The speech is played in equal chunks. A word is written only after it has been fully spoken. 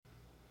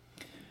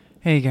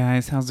Hey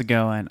guys, how's it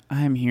going?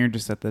 I'm here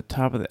just at the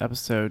top of the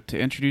episode to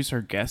introduce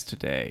our guest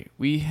today.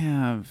 We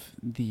have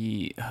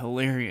the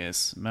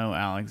hilarious Mo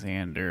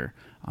Alexander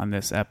on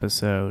this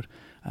episode.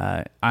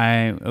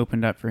 I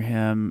opened up for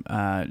him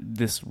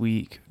this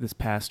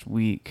past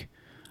week,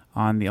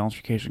 on the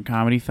Altercation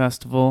Comedy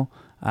Festival,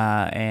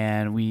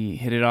 and we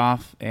hit it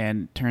off,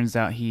 and turns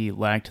out he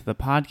liked the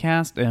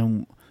podcast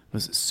and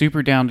was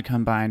super down to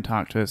come by and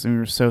talk to us, and we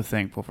were so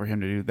thankful for him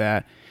to do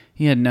that.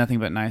 He had nothing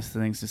but nice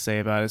things to say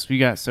about us. We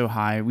got so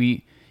high.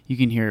 You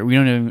can hear it. We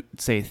don't even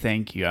say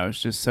thank you. I was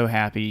just so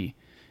happy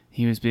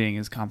he was being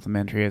as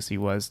complimentary as he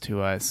was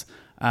to us.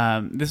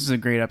 This is a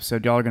great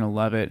episode. Y'all are going to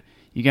love it.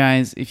 You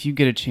guys, if you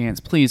get a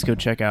chance, please go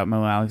check out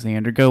Mo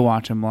Alexander. Go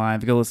watch him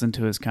live. Go listen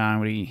to his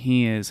comedy.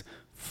 He is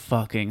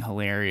fucking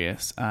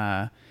hilarious.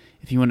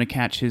 If you want to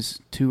catch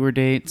his tour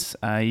dates,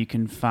 you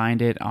can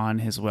find it on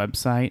his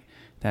website.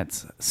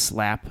 That's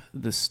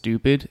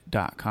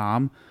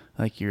slapthestupid.com.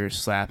 Like you're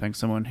slapping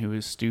someone who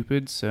is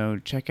stupid. So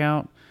check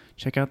out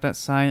that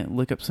site.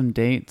 Look up some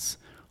dates.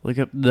 Look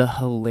up the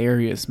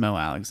hilarious Mo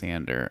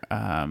Alexander.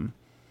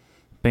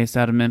 Based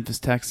out of Memphis,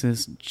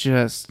 Texas.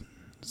 Just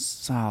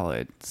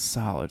solid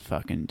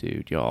fucking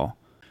dude, y'all.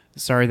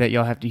 Sorry that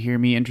y'all have to hear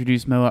me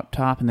introduce Mo up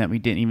top and that we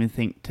didn't even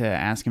think to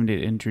ask him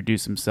to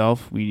introduce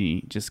himself.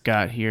 We just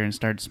got here and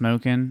started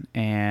smoking,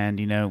 and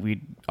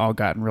we'd all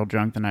gotten real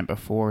drunk the night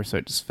before, so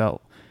it just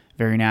felt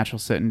very natural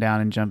sitting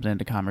down and jumping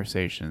into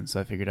conversation. So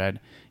I figured I'd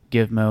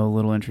give Mo a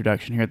little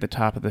introduction here at the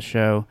top of the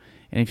show.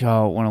 And if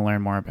y'all want to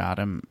learn more about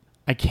him,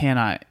 I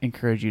cannot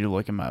encourage you to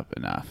look him up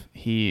enough.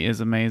 He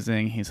is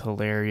amazing. He's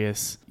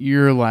hilarious.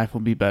 Your life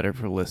will be better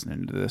for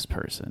listening to this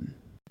person.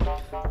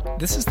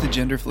 This is the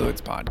Gender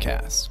Fluids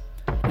Podcast.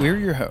 We're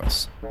your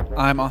hosts.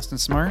 I'm Austin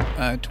Smart,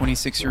 a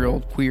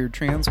 26-year-old queer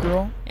trans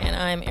girl. And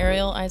I'm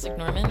Ariel Isaac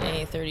Norman,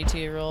 a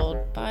 32-year-old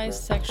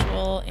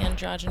bisexual,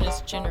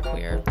 androgynous,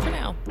 genderqueer, for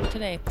now,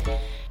 today.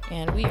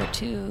 And we are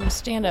two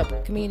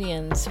stand-up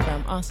comedians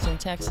from Austin,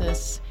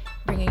 Texas,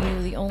 bringing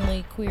you the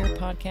only queer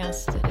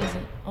podcast that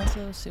isn't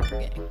also super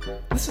gay.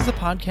 This is a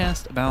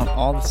podcast about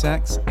all the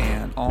sex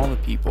and all the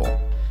people.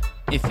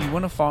 If you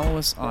want to follow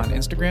us on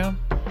Instagram,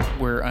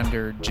 we're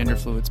under Gender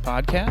Fluids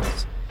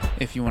Podcast.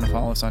 If you want to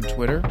follow us on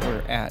Twitter,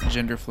 we're at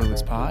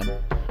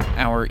GenderFluidsPod.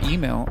 Our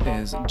email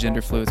is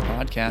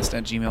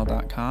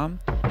genderfluidspodcast@gmail.com.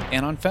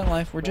 And on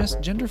FetLife, we're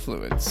just Gender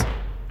Fluids.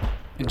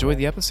 Enjoy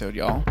the episode,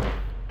 y'all.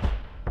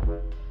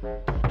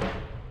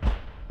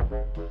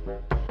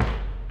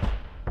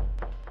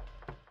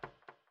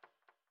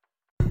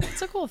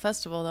 It's a cool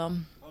festival, though.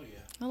 Oh, yeah.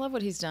 I love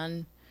what he's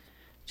done.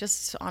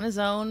 Just on his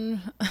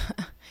own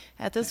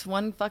at this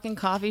one fucking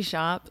coffee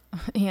shop,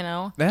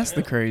 That's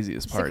the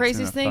craziest part. It's the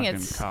craziest thing.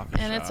 It's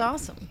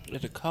awesome.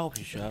 It's a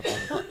coffee shop.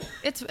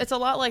 It's a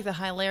lot like the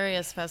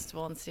Hilarious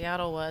Festival in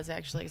Seattle was,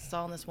 actually. It's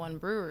all in this one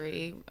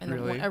brewery in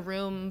Really? a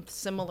room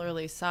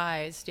similarly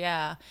sized.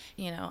 Yeah,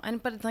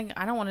 but it's like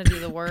I don't want to do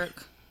the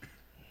work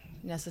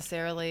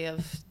necessarily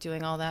of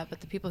doing all that,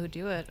 but the people who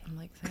do it, I'm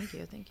like, thank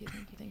you. I'm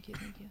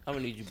gonna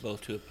need you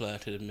both to apply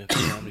to the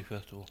Memphis Comedy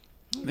Festival.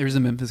 There's a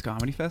Memphis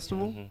Comedy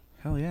Festival? Mm-hmm.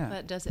 Hell yeah.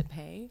 But does it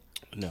pay?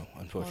 No, Well,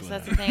 unfortunately. so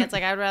that's the thing. It's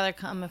like I'd rather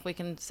come if we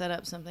can set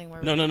up something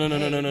where No. we can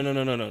pay.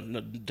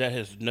 No. That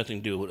has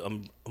nothing to do with.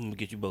 I'm gonna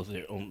get you both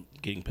there on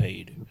getting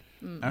paid.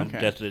 Okay.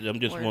 That's it. I'm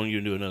just Word. wanting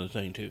you to do another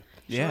thing too.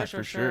 Yeah,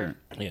 Sure. for sure.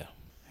 Yeah.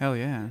 Hell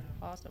yeah.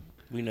 Awesome.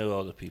 We know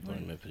all the people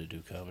in Memphis that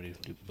do comedy,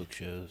 do book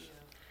shows.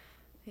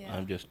 Yeah.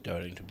 I'm just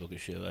starting to book a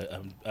show.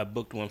 I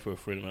booked one for a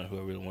friend of mine who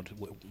I really want to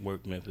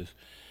work Memphis.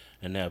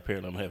 And now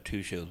apparently I'm going to have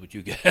two shows with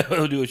you guys.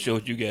 I'll do a show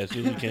with you guys as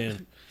soon as we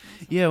can.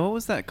 Yeah, what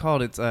was that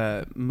called? It's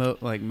Mo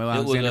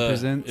Alexander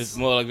Presents? It's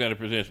Mo Alexander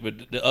Presents,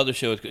 but the other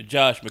show is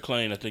Josh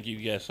McClain. I think you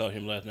guys saw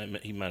him last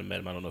night. He might have met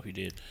him. I don't know if he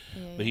did.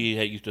 Yeah, But he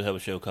used to have a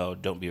show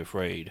called Don't Be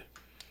Afraid.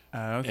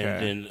 Okay.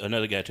 And then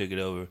another guy took it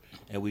over,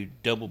 and we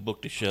double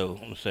booked the show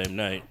on the same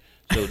night.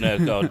 So now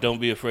it's called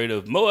Don't Be Afraid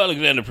of Mo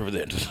Alexander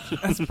Presents.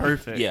 That's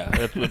perfect. Yeah,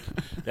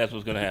 that's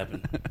what's going to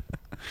happen.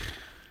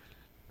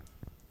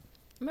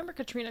 Remember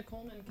Katrina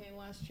Coleman came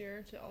last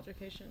year to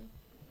Altercation?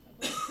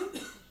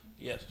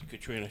 Yes,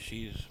 Katrina,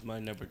 she's my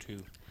number two.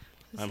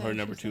 I'm her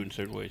number two in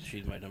certain ways.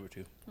 She's my number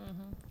two.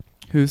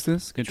 Who's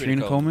this? Katrina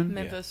Katrina Coleman?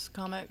 Memphis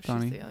comic. She's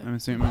Funny, the other. I'm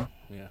assuming.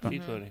 Yeah, Fun.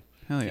 she's funny.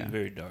 Hell yeah. She's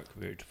very dark,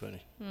 very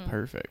funny.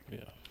 Perfect. Yeah.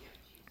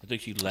 I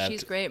think she laughed.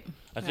 She's great.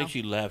 I think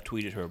she laugh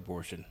tweeted her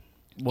abortion.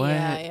 What?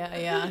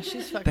 Yeah.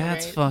 She's fucking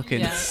That's great. fucking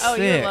yeah. sick. Oh,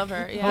 you love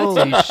her. Yeah.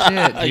 Holy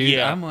shit, dude.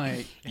 Yeah. I'm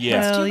like, Yeah.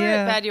 It's hell too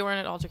yeah. bad you weren't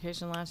at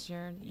Altercation last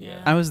year.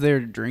 Yeah. I was there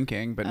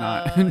drinking, but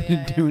not doing It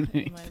might have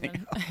anything.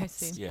 been. I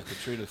see. Yeah,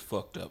 Katrina's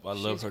fucked up. I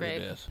love She's her great.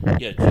 to death.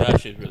 Yeah,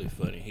 Josh is really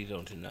funny. He's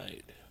on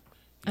tonight.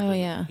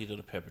 Yeah. He's on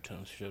the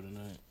Peppertones show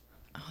tonight.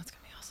 Oh, it's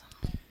gonna be awesome.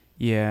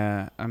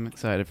 Yeah, I'm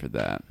excited for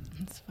that.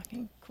 It's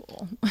fucking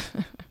cool.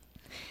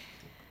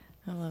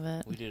 I love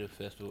it. We did a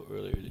festival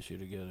earlier this year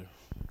together.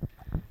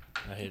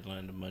 I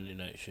headlined a Monday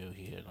night show.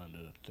 He headlined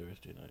a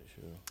Thursday night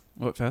show.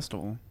 What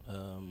festival?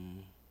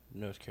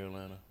 North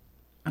Carolina.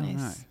 Oh, Nice.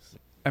 nice.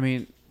 I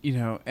mean, you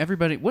know,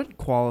 everybody. What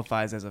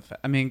qualifies as a?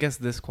 I mean, I guess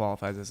this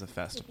qualifies as a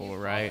festival,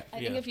 right? I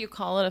think if you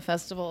call it a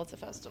festival, it's a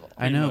festival.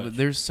 I know, much. but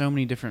there's so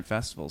many different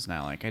festivals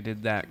now. Like I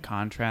did that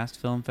Contrast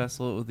Film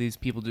Festival with these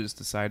people just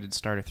decided to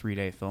start a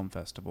 3-day film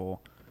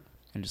festival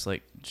and just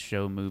like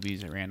show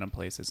movies at random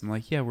places. And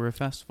like, yeah, we're a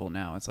festival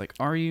now. It's like,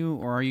 are you,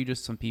 or are you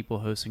just some people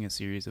hosting a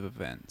series of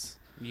events?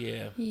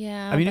 Yeah.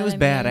 Yeah. I mean, it was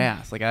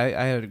badass. Like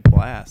I had a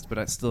blast,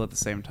 but still at the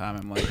same time,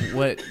 I'm like,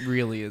 what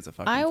really is a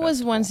fucking I was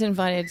festival? once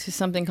invited to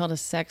something called a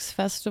sex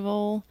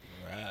festival.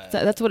 Right.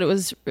 That's what it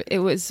was. It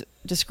was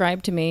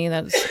described to me.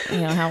 That's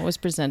how it was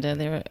presented.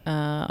 There,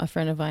 a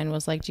friend of mine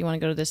was like, "Do you want to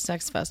go to this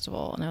sex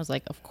festival?" And I was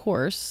like, "Of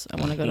course, I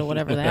want to go to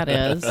whatever that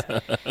is."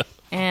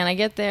 And I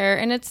get there,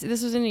 and this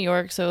was in New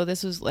York, so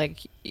this was like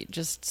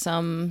just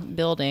some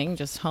building,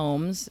 just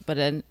homes, but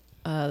in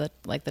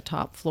the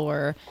top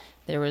floor,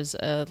 there was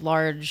a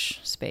large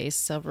space,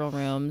 several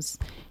rooms,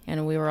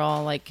 and we were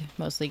all like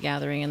mostly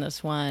gathering in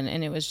this one,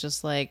 and it was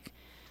just like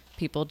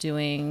people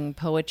doing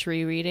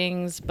poetry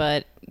readings,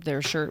 but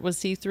their shirt was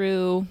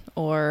see-through,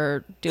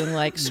 or doing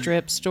like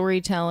strip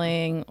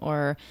storytelling,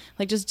 or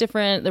like just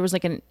different. There was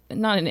like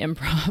not an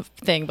improv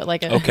thing, but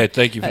like Okay,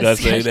 thank you for not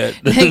saying that.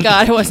 Thank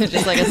God it wasn't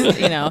just like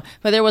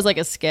but there was like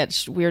a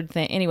sketch weird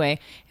thing anyway.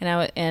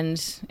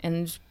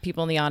 And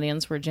people in the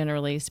audience were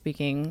generally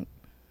speaking,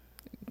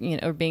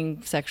 or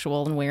being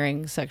sexual and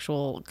wearing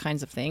sexual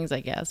kinds of things, I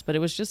guess. But it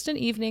was just an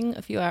evening,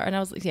 a few hours, and I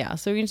was like, yeah.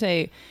 So you can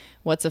say,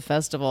 what's a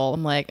festival?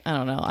 I'm like, I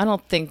don't know. I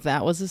don't think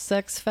that was a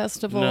sex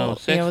festival. No,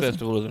 sex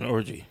festival is an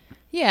orgy.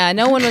 Yeah,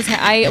 no one was.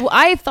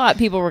 I thought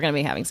people were going to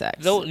be having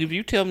sex. No, if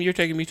you tell me you're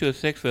taking me to a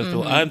sex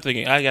festival, I'm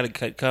thinking I got to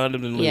cut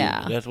condoms and lube.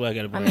 Yeah. That's why I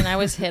got to. I mean, I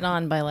was hit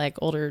on by like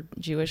older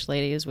Jewish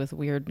ladies with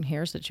weird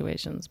hair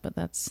situations, but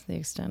that's the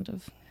extent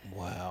of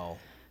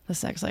the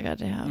sex I got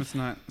to have.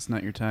 It's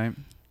not your type.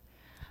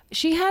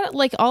 She had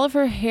like all of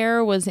her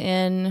hair was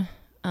in.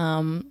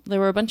 There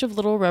were a bunch of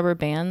little rubber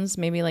bands,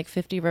 maybe like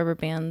 50 rubber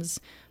bands,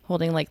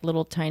 holding like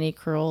little tiny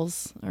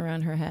curls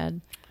around her head.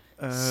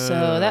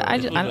 So that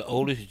I'm the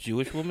oldest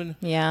Jewish woman.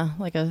 Yeah,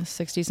 like a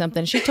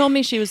 60-something. She told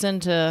me she was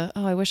into.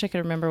 Oh, I wish I could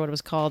remember what it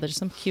was called. There's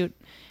some cute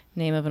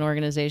name of an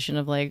organization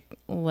of like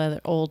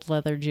old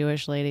leather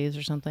Jewish ladies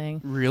or something.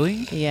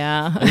 Really?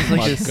 Yeah. It's like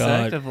my a sect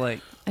God. of like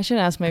I should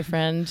ask my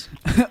friend.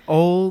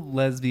 old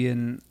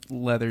lesbian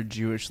leather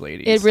Jewish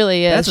ladies. It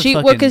really is. That's a She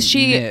fucking because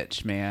she.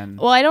 niche, man.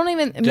 Well, I don't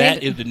even.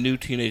 That is the new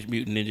Teenage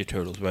Mutant Ninja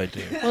Turtles right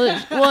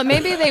there. Well,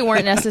 maybe they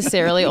weren't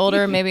necessarily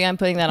older. Maybe I'm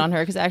putting that on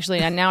her because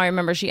actually now I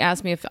remember she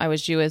asked me if I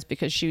was Jewish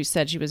because she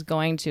said she was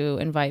going to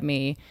invite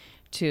me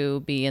to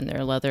be in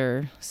their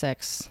lesbian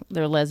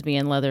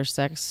leather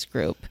sex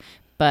group,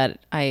 but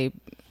I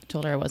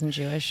told her I wasn't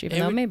Jewish, even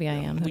though maybe I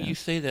am. When you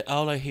say that,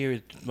 all I hear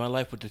is my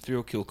life with the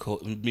thrill kill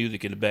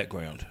music in the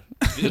background.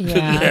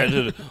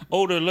 Yeah.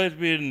 Older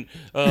lesbian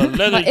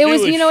leather. It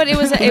was, Jewish. you know what? It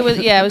was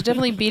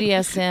definitely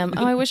BDSM.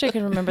 Oh, I wish I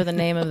could remember the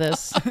name of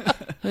this.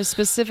 It was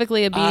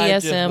specifically a I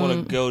just want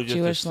BDSM to go just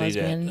Jewish to see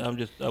lesbian.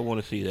 that. I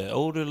want to see that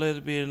older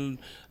lesbian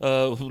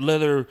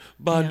leather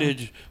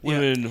bondage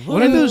women.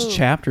 What are those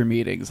chapter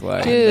meetings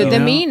like? Dude, you the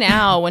know? me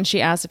now, when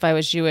she asked if I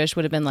was Jewish,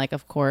 would have been like,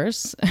 of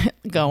course,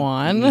 go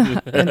on,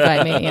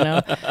 invite me,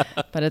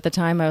 But at the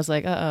time, I was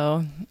like,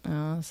 so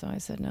I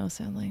said no,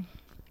 sadly.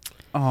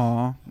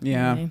 Aw,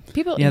 yeah. Anyway,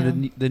 people, Yeah,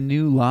 the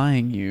new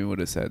lying you would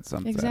have said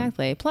something.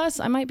 exactly. Plus,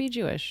 I might be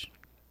Jewish.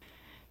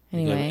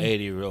 You got an Anyway,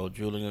 80-year-old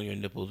drooling on your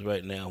nipples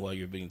right now while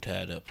you're being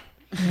tied up.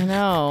 I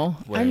know.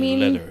 I Wearing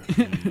mean,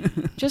 leather.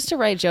 just to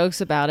write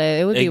jokes about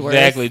it would be worth.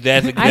 Exactly.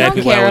 That's I don't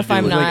exactly what care I was if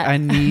I'm doing. not- Like, I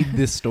need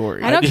this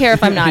story. I don't care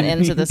if I'm not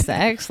into the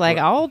sex. Like,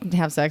 I'll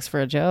have sex for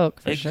a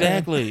joke. For sure.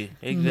 Exactly.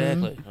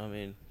 Mm-hmm. I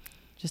mean,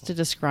 Just to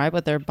describe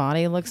what their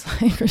body looks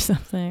like or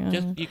something.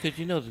 just because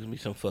there's gonna be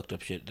some fucked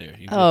up shit there.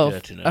 You Oh, just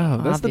got to know. Oh,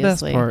 that's Obviously. the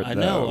best part, I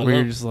though, know, I where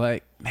you're love- just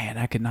like, man,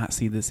 I could not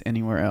see this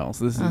anywhere else.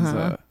 This is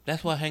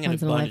That's why I hang out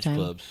Once at in a bondage lifetime.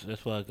 clubs.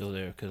 That's why I go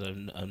there because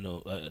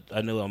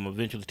I know I'm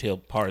eventually tell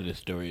part of this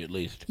story at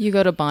least. You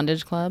go to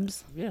bondage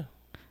clubs? Yeah.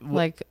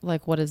 Like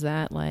what is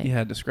that like?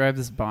 yeah. Describe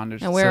this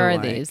bondage. And where so, are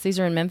like, these? These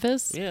are in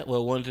Memphis? Yeah.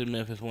 Well, one's in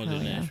Memphis, one's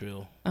in yeah.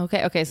 Nashville.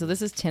 Okay. So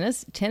this is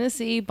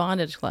Tennessee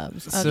bondage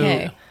clubs. So-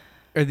 Okay.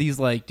 Are these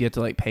like? Do you have to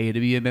like pay to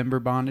be a member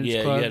bondage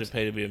Yeah, clubs? you got to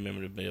pay to be a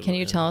member of the Can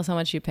you tell us how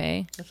much you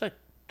pay? It's like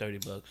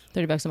 $30.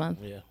 $30 a month.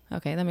 Yeah.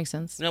 Okay, that makes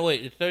sense. No,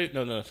 wait. It's 30.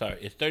 No, sorry.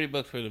 It's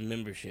 $30 for the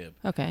membership,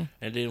 Okay.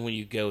 and then when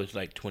you go, it's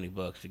like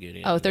 $20 to get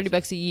in. Oh,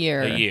 $30 a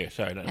year. A year.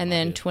 Sorry. Not And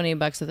then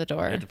 $20 at the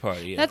door. at the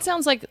party. Yeah. That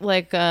sounds like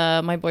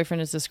my boyfriend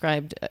has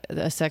described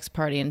a sex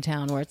party in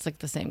town where it's like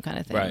the same kind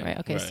of thing, right?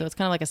 Okay, Right. so it's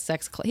kind of like a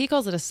sex club. He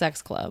calls it a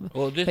sex club,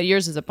 Well, but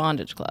yours is a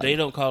bondage club. they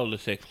don't call it a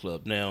sex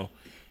club now.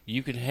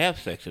 You can have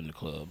sex in the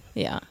club.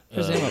 Yeah,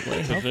 presumably.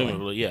 hopefully.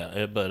 Presumably,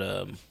 yeah.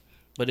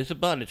 But it's a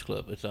bondage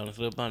club. It's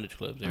honestly a bondage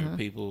club. There are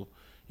people,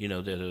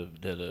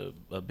 that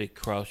a big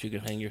cross you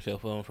can hang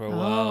yourself on for a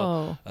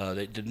while.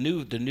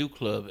 The new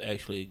club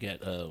actually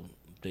got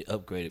they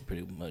upgraded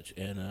pretty much,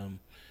 and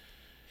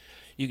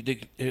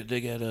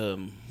they got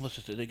what's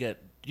it? They got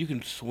you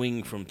can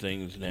swing from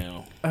things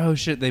now. Oh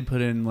shit! They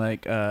put in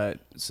like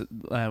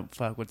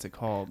fuck, what's it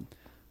called?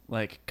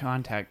 Like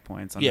contact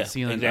points on the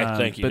ceiling. Exactly.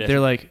 Thank you. But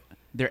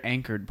they're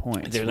anchored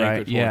points, They're right?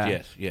 anchored points, yeah.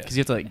 yes. Because you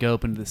have to like go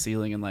up into the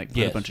ceiling and like put a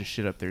Yes. bunch of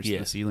shit up there so Yes.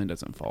 the ceiling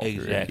doesn't fall through.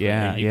 Exactly.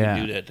 Yeah, And you yeah.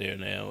 can do that there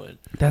now. And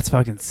That's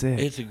fucking sick.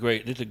 it's a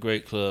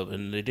great club,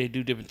 and they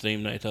do different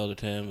theme nights all the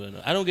time.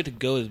 But I don't get to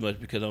go as much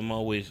because I'm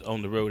always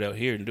on the road out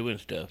here and doing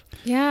stuff.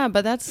 Yeah,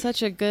 but that's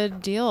such a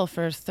good deal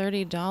for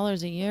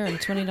 $30 a year and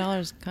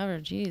 $20 cover.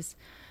 Jeez.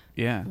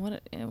 Yeah.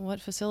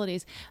 What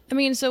facilities? I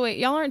mean, so wait,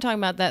 y'all aren't talking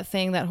about that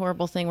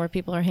horrible thing where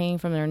people are hanging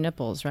from their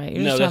nipples, right?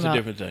 You're No, just that's talking a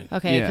about- different thing.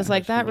 Okay, Yeah. because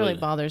like that really Absolutely.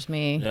 bothers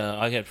me.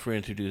 I have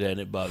friends who do that, and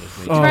it bothers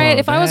me. Oh, Right?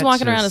 If I was that's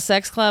walking around a just-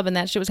 sex club and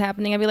that shit was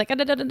happening, I'd be like,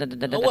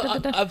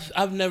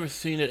 I've never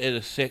seen it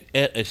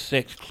at a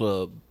sex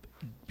club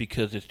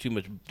because it's too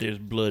much. There's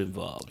blood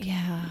involved.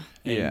 yeah.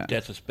 And Yeah.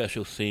 that's a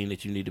special scene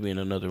that you need to be in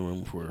another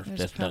room for. There's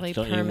That's probably not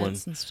something anyone.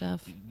 permits and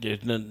stuff.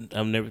 There's none.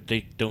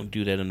 They don't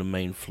do that on the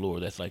main floor.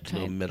 That's like the Okay.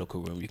 little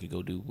medical room. You can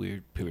go do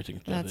weird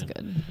piercing stuff. That's in.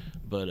 good.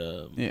 But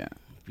Yeah.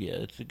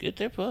 yeah,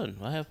 they're fun.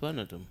 I have fun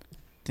at them.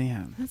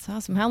 Damn. That's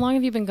awesome. How long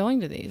have you been going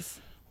to these?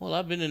 Well,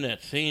 I've been in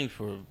that scene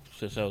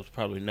since I was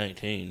probably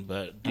 19.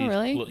 But Oh,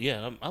 really?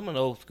 Yeah, I'm an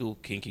old school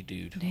kinky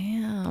dude.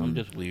 Damn. I'm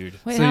just weird.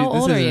 Wait, so how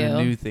this old are isn't you?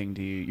 a new thing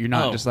to you. You're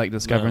not Oh, just like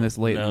discovering no, this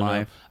late no, in no.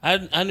 life.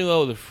 I knew I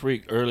was a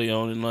freak early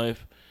on in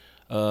life.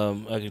 I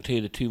can tell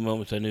you the two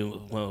moments I knew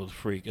when I was a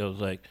freak. I was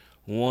like,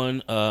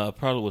 one,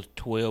 probably was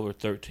 12 or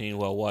 13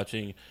 while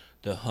watching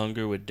The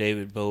Hunger with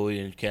David Bowie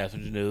and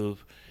Catherine Deneuve.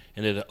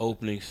 And there's an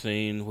opening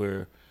scene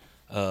where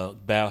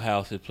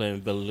Bauhaus is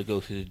playing Bela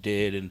Lugosi is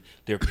dead, and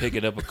they're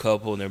picking up a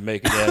couple and they're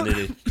making out and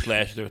they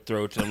slash their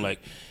throats. I'm like,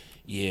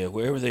 yeah,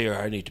 wherever they are,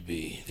 I need to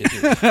be.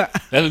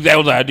 That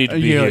was I need to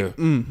be You're here. like,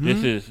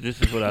 mhm.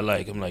 This is what I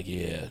like. I'm like,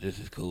 yeah, this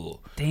is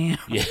cool. Damn.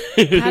 Yeah.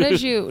 How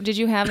did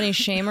you have any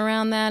shame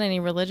around that? Any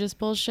religious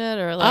bullshit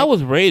or like? I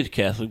was raised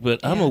Catholic,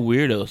 but I'm Yeah. a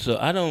weirdo, so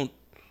I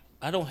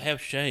don't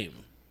have shame.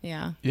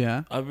 Yeah.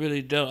 Yeah. I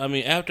really don't. I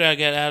mean, after I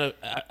got out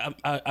of,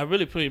 I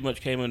really pretty much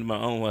came into my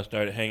own when I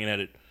started hanging out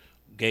at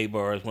gay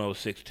bars when I was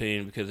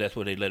 16 because that's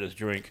where they let us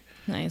drink,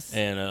 Nice.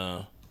 and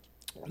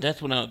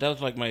that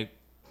was like my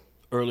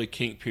early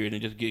kink period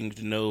and just getting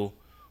to know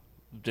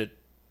that,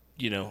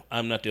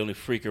 I'm not the only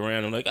freak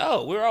around. I'm like,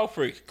 oh, we're all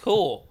freaks.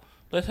 Cool.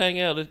 Let's hang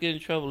out. Let's get in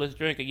trouble. Let's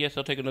drink. And yes,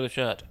 I'll take another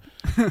shot.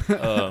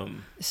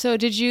 So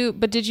did you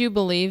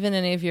believe in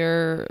any of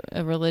your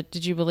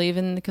did you believe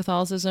in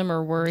Catholicism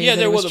or worry? Yeah, that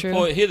there it was true? a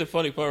point. Here's the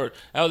funny part.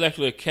 I was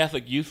actually a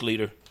Catholic youth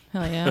leader.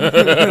 Hell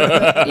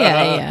yeah.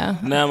 yeah.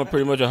 Now I'm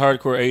pretty much a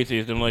hardcore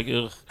atheist. I'm like,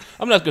 ugh.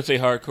 I'm not gonna say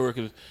hardcore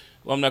because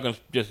I'm not gonna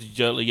just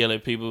yell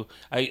at people.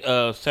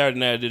 Saturday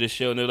night I did a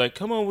show and they're like,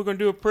 "Come on, we're gonna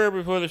do a prayer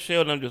before the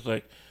show," and I'm just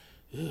like,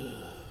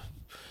 ugh.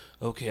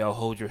 Okay, I'll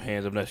hold your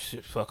hands. I'm not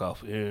shit. Fuck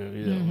off.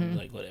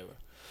 Like whatever.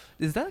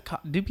 Is that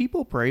do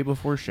people pray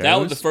before shows? That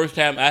was the first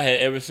time I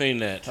had ever seen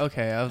that.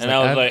 Okay, I was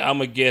like, I'm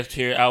a guest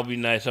here. I'll be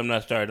nice. I'm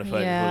not starting a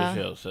fight Yeah.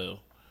 before the show. So,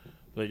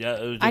 but yeah,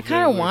 it was just I very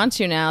kind of weird. want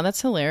to now.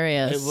 That's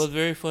hilarious. It was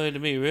very funny to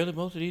me. Really,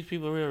 most of these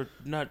people are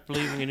not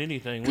believing in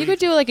anything. You could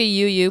do like a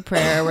UU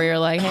prayer where you're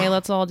like, hey,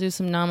 let's all do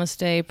some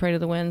namaste, pray to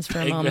the winds for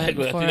a moment.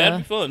 Exactly. Before See, that'd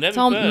be fun. That'd it's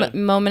be all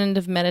fun. moment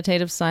of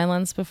meditative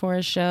silence before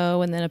a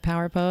show and then a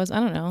power pose. I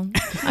don't know.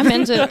 I'm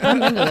into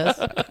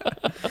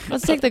this.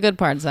 Let's take the good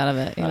parts out of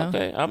it, you know?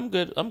 Okay, I'm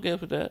good. I'm good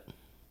with that.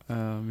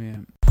 Oh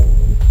man.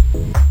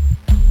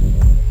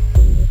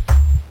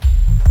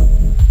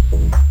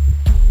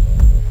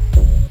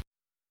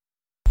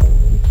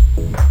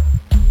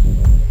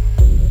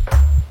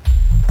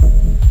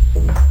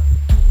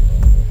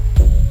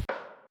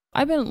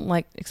 I've been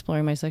like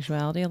exploring my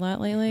sexuality a lot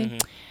lately.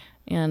 Mhm.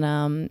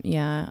 And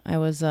yeah, I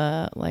was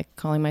like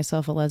calling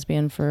myself a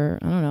lesbian for,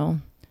 I don't know,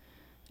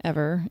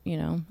 ever,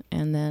 and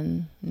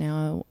then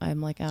now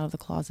I'm like out of the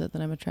closet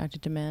that I'm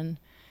attracted to men.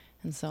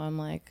 And so I'm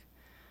like,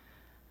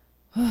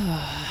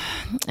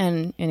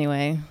 and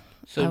anyway.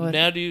 So I would-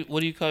 now,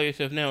 what do you call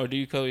yourself now, or do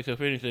you call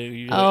yourself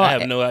anything? Oh, I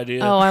have no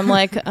idea. Oh, I'm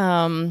like,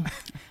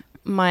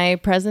 my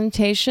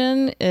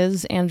presentation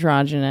is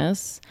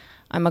androgynous.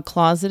 I'm a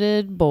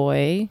closeted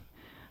boy,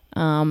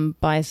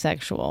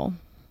 bisexual,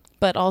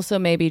 but also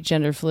maybe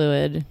gender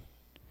fluid.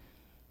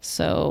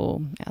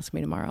 So ask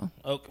me tomorrow.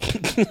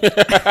 Okay.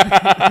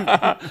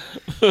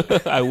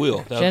 I will.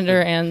 That was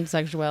Gender and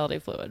sexuality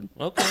fluid.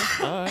 good.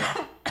 Okay. All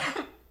right.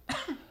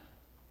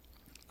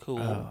 Cool.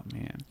 Oh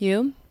man.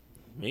 You?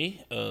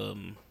 Me? Let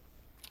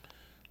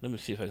me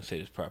see if I can say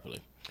this properly,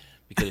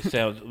 because it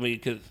sounds.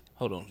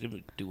 Hold on. Let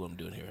me do what I'm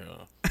doing here.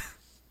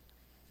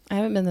 I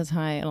haven't been this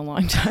high in a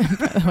long time,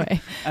 by the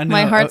way. I know,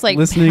 My heart's like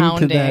listening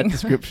pounding. to that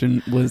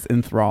description was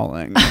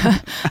enthralling.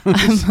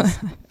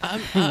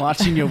 I'm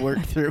watching you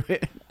work through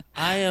it.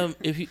 I am.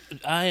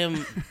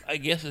 I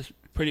guess it's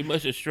pretty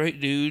much a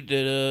straight dude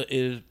that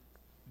is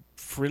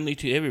friendly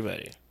to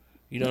everybody.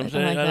 You know what I'm I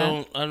saying?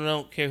 like that. I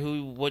don't care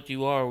what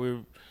you are.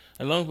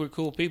 As long as we're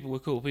cool people, we're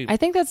cool people. I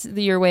think that's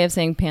your way of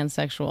saying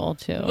pansexual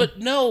too. But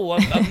no,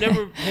 I've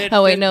never had.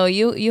 Oh wait, no,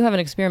 you haven't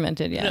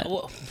experimented yet.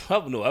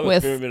 I've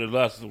experimented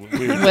lots of weird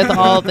with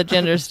all the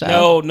gender stuff.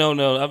 No.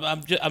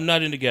 I'm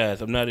not into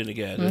guys. I'm not into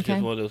guys. It's Okay.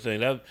 just one of those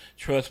things.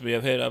 Trust me.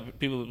 I've had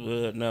people.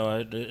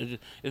 No,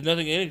 it's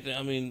nothing. Anything.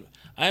 I mean,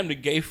 I am the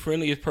gay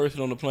friendliest person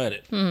on the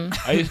planet.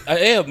 I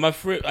am. My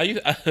friend.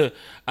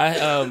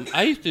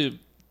 I used to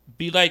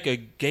be like a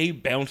gay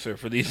bouncer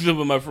for these some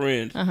of my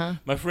friends.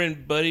 My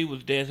friend Buddy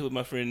was dancing with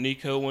my friend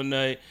Nico one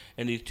night,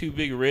 and these two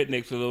big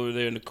rednecks were over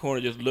there in the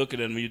corner just looking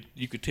at him.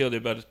 You could tell they're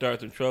about to start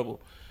some trouble.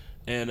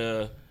 And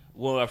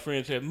one of our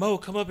friends said, "Mo,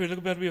 come up here. There's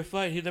about to be a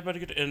fight. He's about to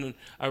get." And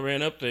I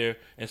ran up there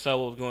and saw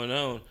what was going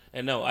on.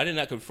 And no, I did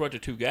not confront the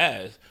two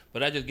guys,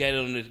 but I just got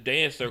in this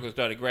dance circle and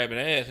started grabbing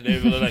ass. And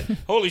everybody was like,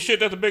 "Holy shit,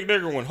 that's a big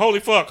nigger one. Holy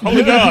fuck.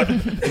 Holy God."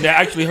 And I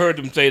actually heard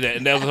them say that,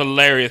 and that was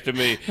hilarious to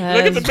me.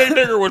 Look at the big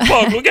nigger one.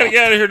 Fuck, we got to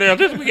get out of here now.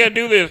 We got to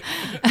do this.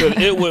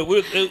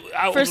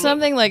 For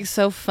something like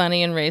so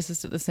funny and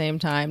racist at the same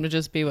time to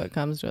just be what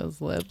comes to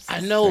his lips. I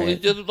know.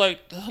 It's just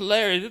like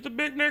hilarious. It's a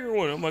big nigger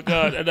one. Oh, my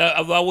God. And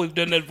I've always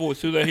done that voice.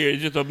 As soon as I hear it,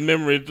 it's just a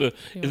memory.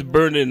 It's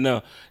burned in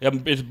now.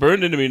 It's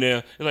burned into me now.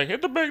 It's like,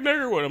 it's a big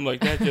nigger one. I'm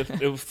like,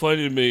 it was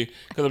funny to me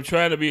because I'm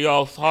trying to be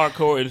all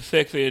hardcore and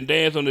sexy and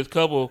dance on this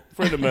couple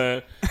friend of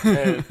mine.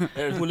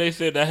 and when they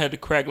said that, I had to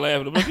crack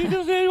laughing. I'm like, you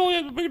just said you only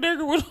have a big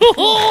nigger one.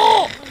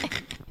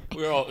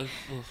 We're all,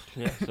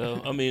 yeah.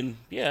 So, I mean,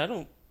 yeah, I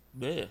don't,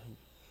 yeah.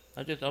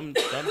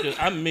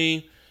 I'm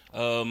me.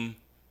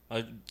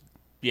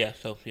 Yeah,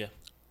 so, yeah.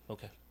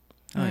 Okay.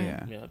 Oh,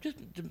 yeah. Yeah, just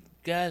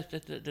guys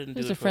that doesn't do it.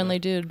 He's a friendly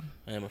dude.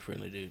 I am a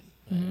friendly dude.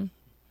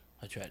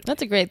 I try to be.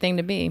 That's a great thing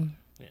to be.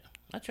 Yeah,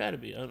 I try to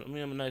be. I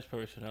mean, I'm a nice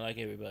person. I like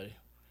everybody.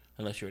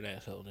 Unless you're an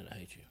asshole, then I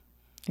hate you.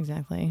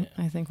 Exactly.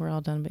 Yeah. I think we're all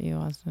done but you,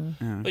 Austin.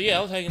 Yeah. But yeah,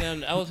 I was hanging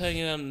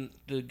out in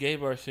the gay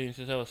bar scene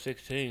since I was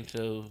 16.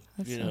 So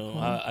That's you so know,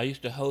 cool. I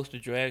used to host a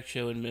drag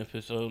show in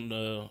Memphis. I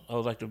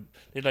was like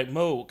they're like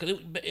Mo, because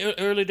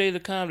early days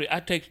of comedy, I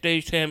take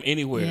stage time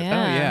anywhere. Yeah.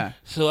 Oh, yeah.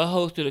 So I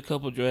hosted a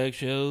couple drag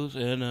shows,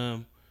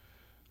 and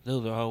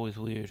those are always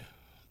weird.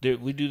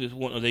 We do this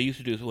one. They used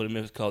to do this one in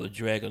Memphis called the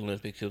Drag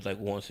Olympics. It was like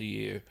once a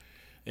year,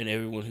 and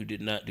everyone who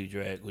did not do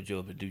drag would show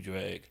up and do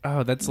drag.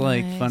 Oh, that's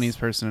like Nice. funniest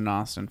person in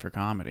Austin for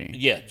comedy.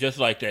 Yeah, just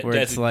like that. Where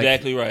That's it's like,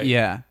 exactly right.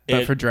 Yeah, but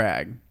And- for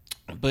drag.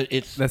 But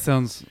it's That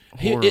sounds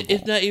horrible.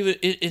 it's not even.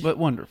 It's but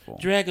wonderful.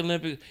 Drag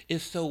Olympics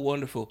is so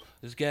wonderful.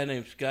 This guy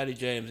named Scotty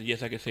James, and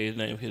yes, I can say his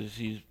name because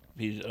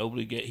he's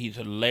overly gay. He's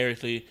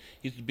hilariously.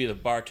 He used to be the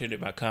bartender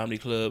at my comedy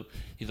club.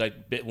 He's like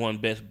one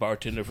best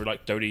bartender for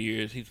like 30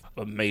 years. He's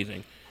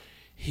amazing.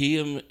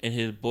 Him and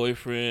his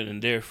boyfriend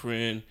and their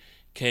friend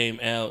came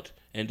out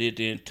and did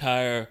the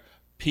entire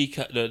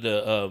peacock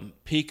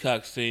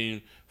peacock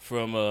scene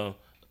from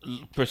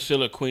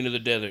Priscilla, Queen of the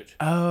Desert.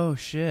 Oh,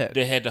 shit.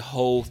 They had the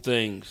whole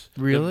things.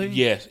 Really?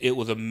 Yes, it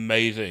was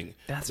amazing.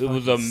 That's it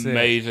was fucking sick.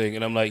 amazing,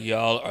 and I'm like,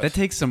 y'all are. That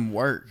takes some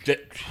work.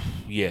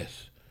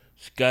 Yes,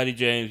 Scotty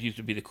James used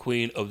to be the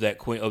queen of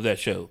that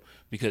show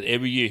because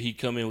every year he'd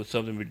come in with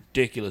something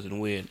ridiculous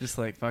and win. Just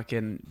like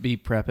fucking be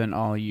prepping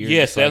all year.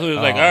 Yes, Just that's what it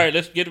was like. oh. All right,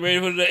 let's get ready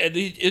for that. And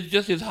it's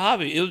just his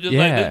hobby. It was just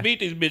like, Yeah. let's beat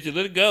these bitches.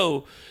 Let it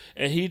go.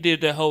 And he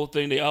did that whole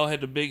thing. They all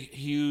had the big,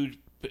 huge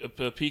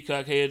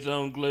peacock heads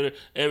on, glitter,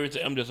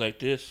 everything. I'm just like,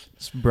 this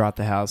Just brought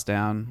the house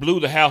down. blew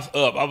the house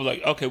up. I was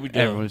like, okay, we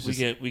done. Everyone's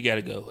We got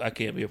to go. I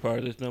can't be a part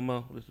of this no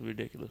more. This is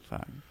ridiculous.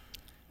 Fuck.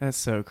 That's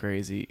so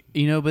crazy.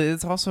 You know, but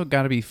it's also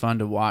got to be fun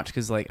to watch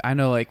because, like, I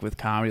know, like, with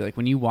comedy, like,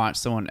 when you watch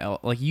someone else,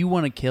 like, you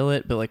want to kill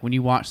it, but, like, when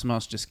you watch someone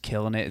else just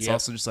killing it, it's Yep.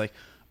 also just like,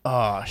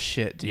 oh,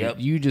 shit, dude. Yep.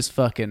 You just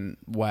fucking,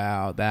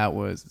 wow, that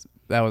was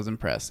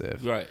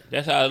impressive. Right.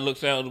 That's how it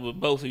looks out with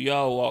both of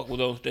y'all walk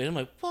with on stage. I'm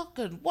like,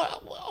 fucking,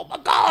 what? Oh, my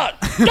God.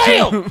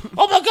 Damn.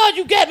 Oh, my God,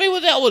 you got me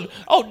with that one.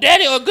 Oh,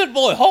 daddy, or a good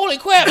boy. Holy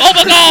crap. Oh,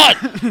 my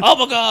God. Oh,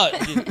 my God.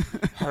 It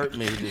just hurt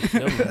me.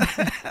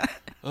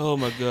 Oh,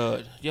 my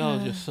God. Y'all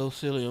are just so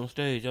silly on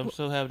stage. I'm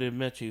so happy to have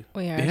met you.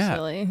 We are Yeah.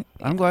 silly.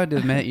 I'm glad to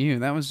have met you.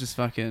 That was just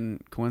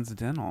fucking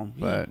coincidental,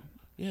 but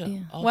Yeah. Yeah.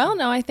 Awesome. Well,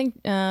 no, I think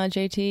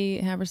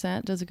JT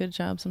Habersat does a good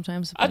job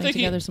sometimes I putting think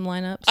together some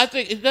lineups. I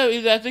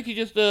think he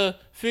just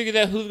figured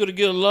out who's going to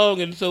get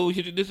along, and so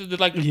this is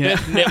like the Yeah.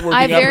 best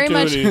networking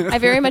opportunity. I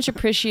very much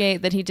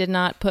appreciate that he did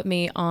not put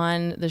me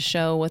on the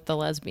show with the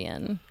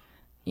lesbian.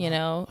 You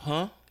know,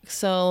 Huh?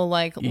 so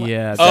like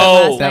yeah,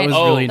 Oh, that was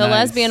oh. really the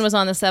nice. lesbian was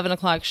on the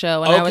 7:00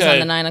 show and I was on Okay.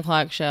 the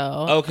 9:00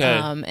 show. Okay.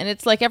 And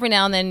it's like every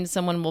now and then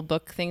someone will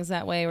book things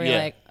that way where Yeah.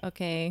 you're like,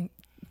 okay,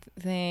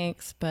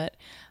 thanks, but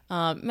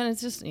and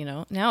it's just, you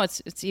know, now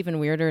it's even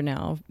weirder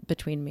now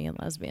between me and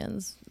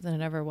lesbians than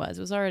it ever was.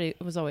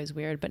 It was always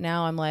weird, but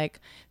now I'm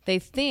like, they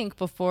think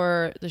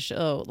before the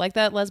show, like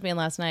that lesbian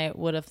last night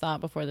would have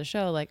thought before the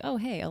show, like, oh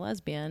hey, a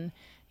lesbian,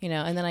 you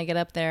know, and then I get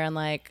up there and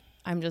like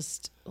I'm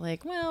just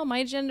like, well,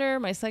 my gender,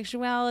 my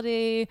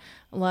sexuality,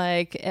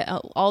 like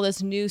all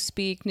this new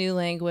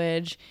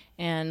language,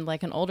 and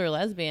like an older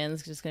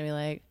lesbian's just gonna be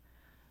like,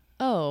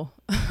 oh,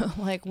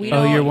 like we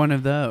Oh, don't you're one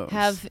of those.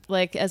 have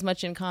like as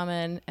much in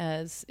common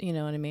as, you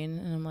know what I mean?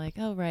 And I'm like,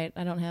 oh, right,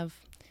 I don't have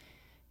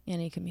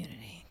any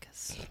community.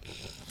 Cause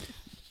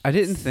I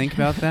didn't think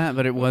about that,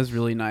 but it was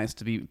really nice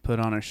to be put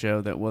on a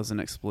show that wasn't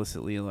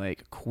explicitly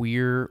like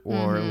queer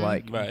or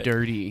like Right.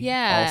 dirty.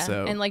 yeah,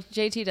 Also. and like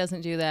JT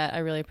doesn't do that. I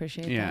really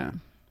appreciate Yeah. that.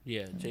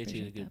 Yeah, JT is a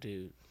appreciate good that.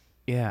 dude.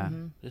 Yeah.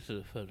 Mm-hmm. This is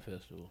a fun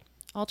festival.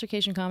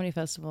 Altercation Comedy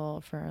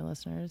Festival for our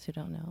listeners who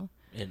don't know.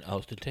 In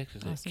Austin,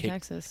 Texas. at Austin, Kick,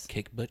 Texas.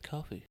 Kick Butt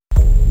Coffee.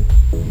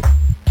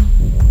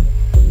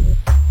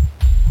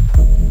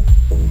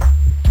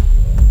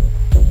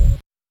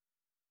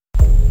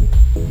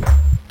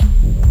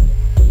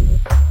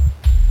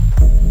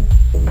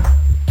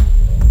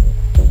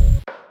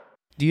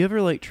 Do you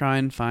ever like try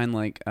and find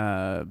like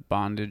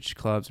bondage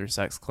clubs or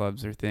sex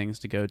clubs or things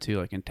to go to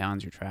like in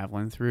towns you're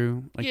traveling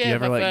through? Like, Yeah, do you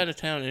if ever I like? find a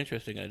town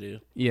interesting, I do.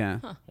 Yeah.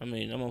 I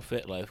mean, I'm on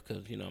FetLife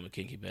because, I'm a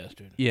kinky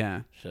bastard.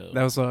 Yeah. So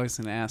That was what I was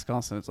going to ask.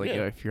 Also, it's like, Yeah.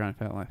 yo, if you're on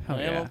FetLife, hell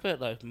I am yeah. on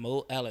FetLife.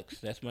 Mo Alex,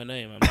 that's my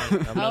name.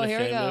 I'm not here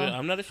we ashamed of go. it.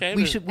 I'm not ashamed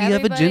We of should. it. We have a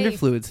Everybody- gender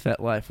fluids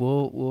FetLife.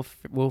 We'll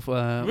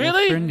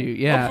Really? friend you. I'll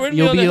Yeah, friend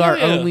you you'll on be that? our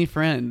Hell yeah. only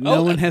friend.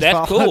 No one has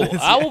that's followed cool.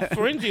 us I will yet.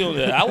 friend you on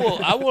that.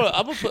 I'm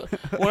gonna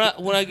put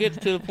when I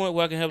get to the point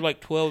where I can have like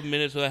 12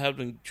 minutes where I have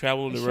to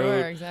travel on the Sure,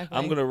 road. exactly.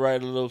 I'm gonna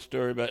write a little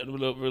story about a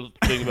little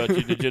thing about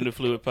you, the Gender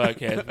Fluid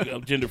podcast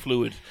of Gender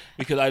Fluids,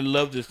 because I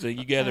love this thing.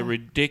 You guys are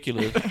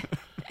ridiculous.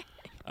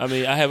 I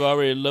mean, I have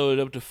already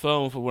loaded up the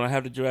phone for when I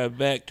have to drive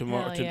back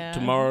tomorrow Hell yeah.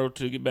 tomorrow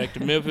to get back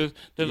to Memphis.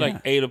 There's Yeah.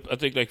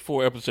 like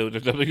 4 episodes or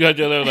something. I was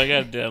like, I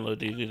gotta download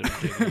these. These are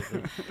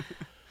ridiculous.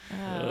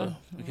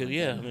 Because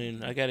I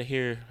mean, I gotta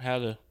hear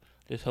how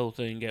this whole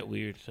thing got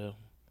weird. So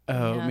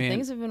Oh yeah, man.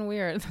 things have been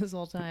weird this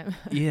whole time.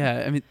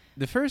 Yeah, I mean,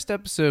 the first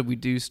episode we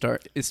do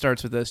start. It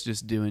starts with us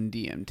just doing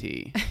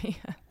DMT.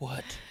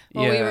 what?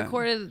 Well, we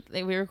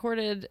Yeah.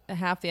 recorded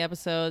half the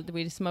episode.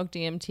 We smoked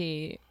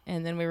DMT,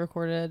 and then we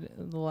recorded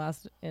the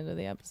last end of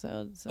the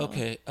episode. So.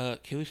 Okay,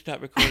 can we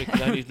stop recording?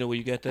 Because I need to know where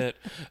you got that.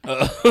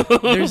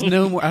 There's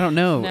no more. I don't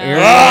know. No.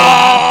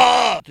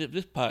 Eric-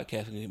 This podcast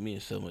is going to get me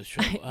in so much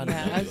trouble. I don't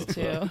Yeah, know. us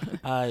too.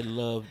 I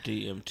love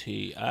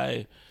DMT.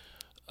 I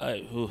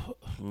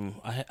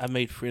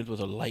made friends with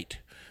a light.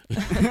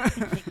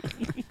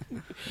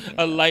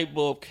 A light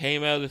bulb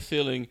came out of the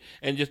ceiling,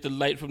 and just the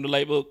light from the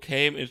light bulb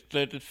came and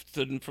stood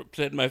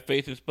in my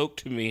face and spoke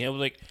to me. I was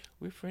like,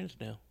 "We're friends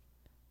now."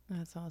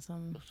 That's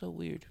awesome. That's so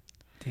weird.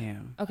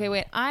 Damn. Okay,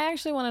 wait. I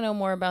actually want to know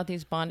more about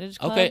these bondage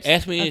clubs. Okay,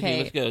 ask me anything. Okay,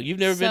 Let's go. You've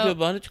never been to so- a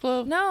bondage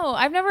club? No,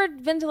 I've never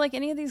been to like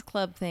any of these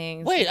club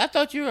things. Wait, I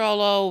thought you were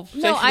all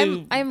No,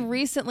 sexually... I'm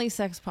recently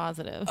sex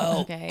positive.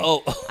 Oh, okay.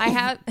 oh. I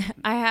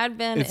had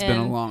been. It's been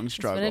a in- long It's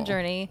struggle. been a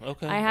journey.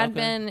 Okay, I had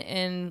okay. been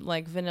in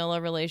like vanilla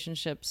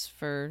relationships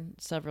for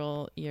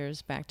several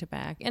years back to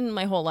back, and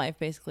my whole life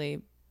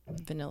basically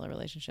vanilla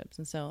relationships,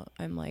 and so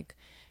I'm like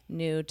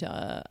new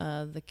to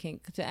the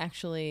kink, to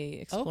actually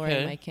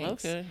exploring my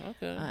kinks Okay.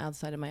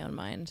 outside of my own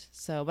mind.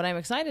 So, but I'm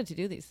excited to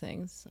do these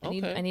things. I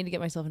Okay. need to get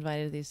myself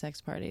invited to these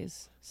sex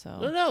parties. So,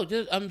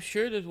 No, I'm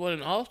sure there's one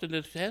in Austin.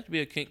 There has to be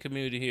a kink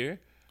community here.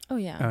 oh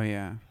yeah. Oh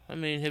yeah. I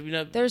mean, have you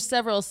not? There's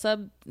several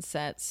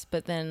subsets,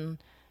 but then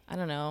I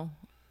don't know.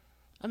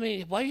 I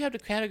mean, why you have to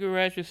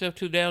categorize yourself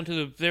down to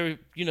the very,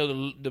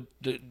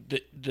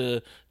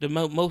 the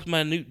most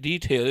minute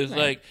detail? It's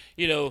Right.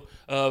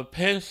 like,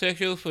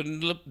 pansexuals for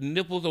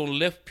nipples on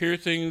left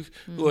piercings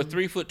who are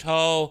 3 foot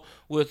tall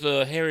with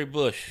a Harry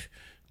Bush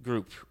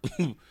group.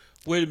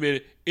 Wait a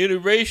minute,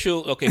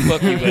 interracial. Okay,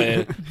 fuck you,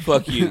 man.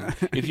 Fuck you.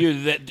 If you're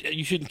that,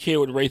 you shouldn't care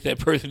what race that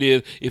person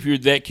is. If you're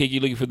that kinky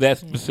looking for that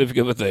specific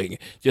of a thing,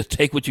 just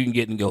take what you can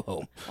get and go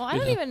home. Well, I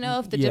don't even know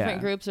if the Yeah.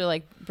 different groups are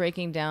like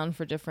breaking down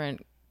for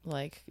different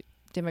like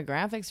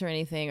demographics or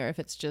anything, or if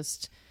it's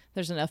just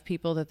there's enough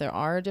people that there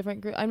are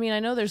different groups. I mean, I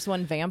know there's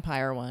one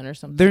vampire one or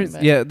something.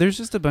 but There's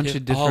just a bunch There's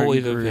of different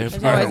always a groups.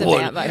 vampire There's always a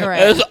one. vampire, right.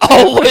 There's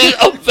always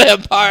a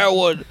vampire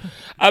one.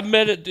 I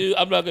met a dude.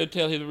 I'm not going to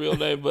tell his real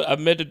name, but I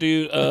met a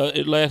dude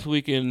last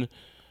week in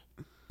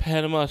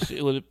Panama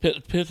City, was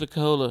it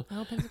Pensacola,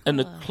 Oh, and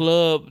the Pensacola.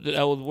 club that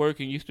I was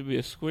working used to be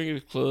a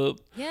swingers club,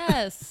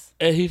 Yes,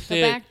 and he the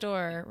said, back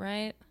door,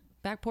 right?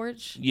 Back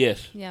porch.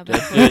 "Yes." Yeah,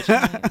 That's back porch. it.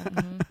 Right,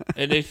 mhm.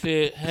 And they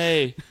said,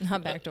 "Hey."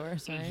 Not back door.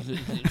 Sorry.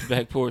 It's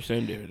back porch,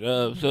 same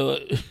difference. So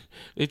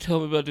they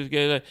told me about this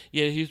guy. Like,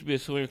 yeah, he used to be a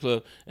swinger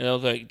club, and I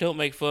was like, "Don't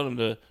make fun of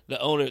him. The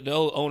owner, the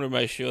old owner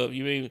might show up."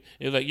 It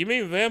was like, "You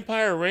mean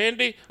Vampire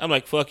Randy?" I'm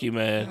like, "Fuck you,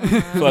 man.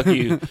 Fuck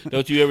you.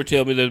 Don't you ever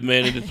tell me there's a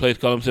man in this place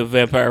called himself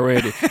Vampire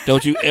Randy.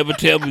 Don't you ever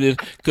tell me this,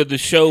 because the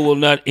show will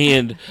not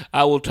end.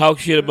 I will talk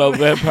shit about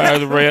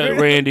Vampires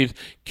Randy's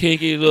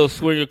kinky little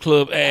swinger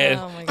club ass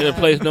Oh, my in a God.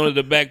 place known as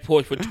the back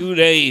porch for 2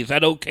 days. I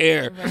don't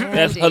care.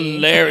 That's Randy.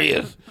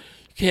 hilarious.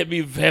 Can't be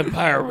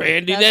Vampire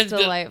Randy. That's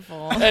Just-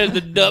 delightful. that is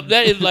the dumb.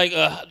 That is like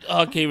I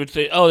can't even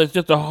say. Oh, that's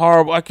just a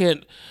horrible. I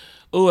can't.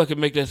 Oh, I can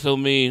make that so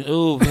mean.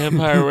 Oh,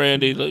 Vampire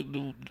Randy. Like,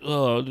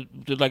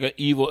 just like an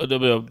evil,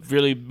 a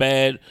really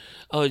bad.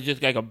 Oh, it's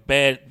just like a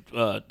bad.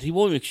 He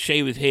won't even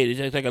shave his head. It's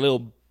just like a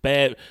little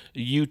bad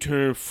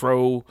U-turn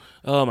fro.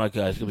 Oh my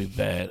God, it's gonna be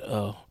bad.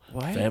 Oh,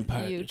 What?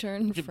 vampire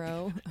U-turn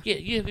fro. Yeah,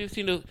 you ever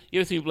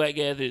seen black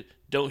guys that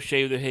don't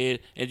shave their head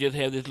and just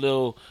have this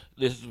round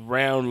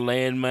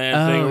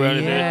landmine thing around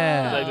his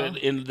yeah. head,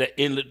 like the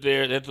inlet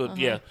there. That's what.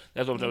 Yeah,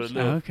 that's what I'm talking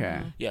about.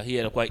 Okay. Yeah, he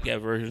had a white guy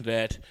version of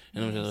that,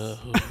 and I'm just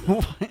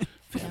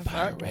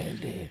Vampire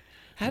Randy.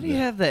 How do you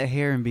have that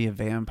hair and be a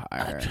vampire?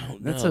 I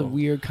don't That's know. a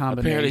weird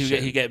combination.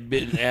 Apparently, he got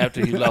bitten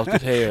after he lost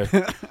his hair.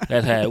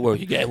 That's how it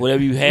works. You got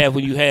whatever you have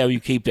when you have,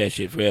 you keep that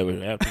shit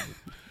forever. After.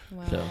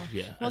 Wow. So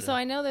yeah. Well, so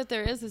I know that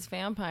there is this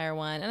vampire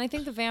one, and I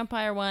think the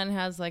vampire one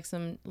has like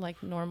some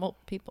like normal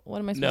people. What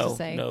am I supposed to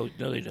say? No,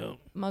 they don't.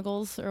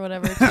 Muggles or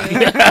whatever. Too.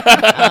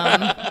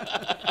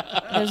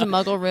 There's a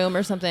Muggle room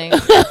or something.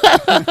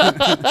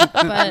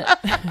 But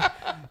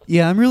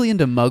Yeah, I'm really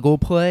into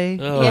Muggle play.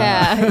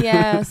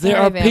 yeah. There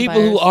are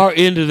people who are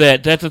into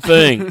that. That's a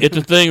thing. It's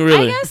a thing,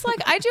 really. I guess like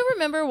I do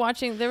remember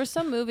watching. There was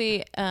some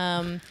movie.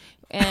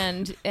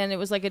 And it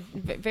was like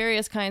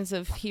various kinds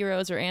of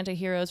heroes or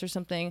anti-heroes or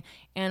something,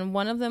 and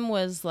one of them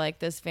was like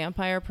this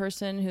vampire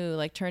person who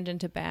like turned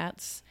into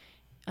bats,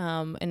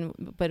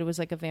 but it was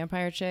like a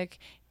vampire chick,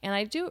 and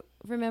I do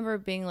remember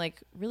being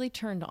like really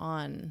turned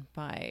on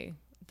by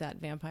that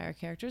vampire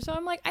character. So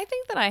I'm like, I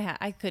think that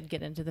I could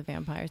get into the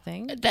vampire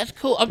thing. That's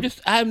cool.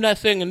 I'm not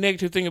saying a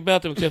negative thing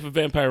about them except for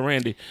Vampire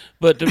Randy,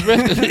 but the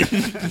rest of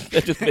it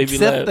that just made me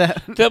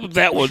laugh. Except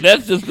that one.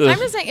 That's just. I'm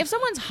just saying, if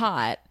someone's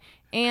hot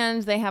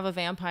and they have a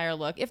vampire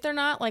look, if they're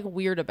not like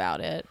weird about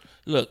it.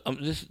 Look,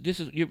 this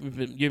is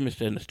you're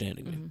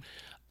misunderstanding me.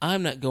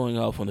 I'm not going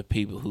off on the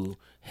people who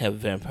have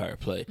vampire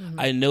play.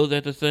 I know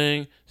that's a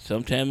thing.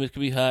 Sometimes it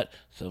can be hot.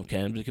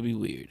 Sometimes it can be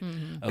weird.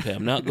 Okay,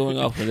 I'm not going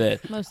off on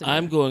that.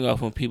 I'm going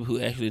off on people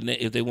who actually,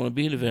 if they want to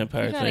be in the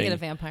vampire You gotta thing. get a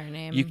vampire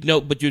name.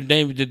 But your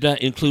name did not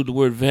include the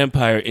word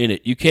vampire in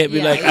it. You can't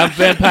be like, I'm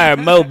Vampire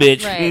Mo,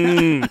 bitch.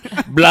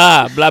 Right.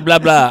 Blah, blah, blah,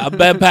 blah. I'm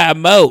Vampire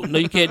Mo. No,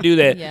 you can't do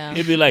that. Yeah.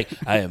 You'd be like,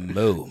 I am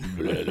Mo.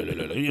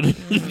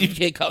 You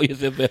can't call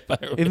yourself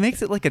Vampire. It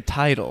makes it like a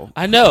title.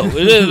 I know.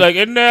 It is like,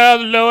 and now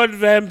the Lord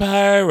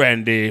Vampire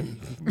Randy.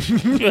 So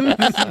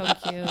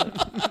cute.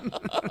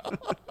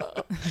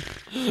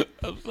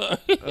 I'm sorry.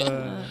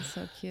 That's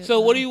so cute.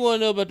 So what do you want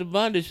to know about the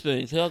bondage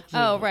thing?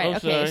 Oh, right. I'm Okay.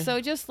 sorry. So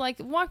just like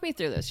walk me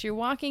through this. You're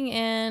walking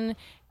in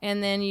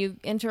and then you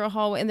enter a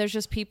hallway and there's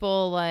just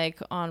people like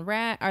on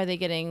are they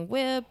getting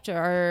whipped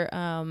or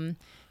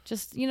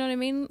just, you know what I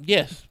mean?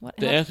 Yes.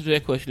 The answer to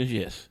that question is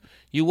yes.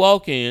 You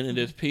walk in and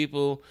there's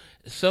people.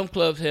 Some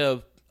clubs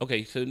have,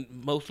 so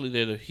mostly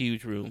there's a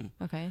huge room.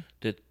 Okay.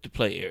 The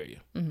play area.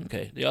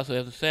 Okay. They also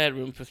have a side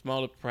room for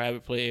smaller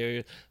private play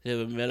areas. They have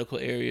a medical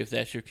area if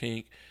that's your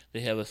kink. They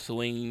have a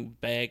swing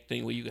bag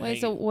thing where you can hang.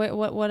 So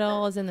what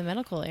all is in the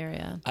medical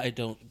area? I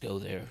don't go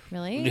there.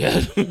 Really?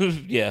 Yeah.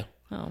 Yeah.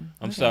 Oh.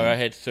 I'm sorry. I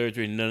had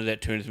surgery. None of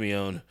that turns me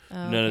on.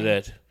 Oh, None of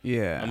that.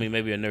 Yeah. I mean,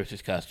 maybe a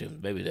nurse's costume.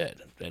 Maybe that.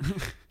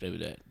 Maybe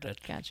that. That's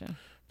Gotcha.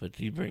 But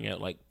you bring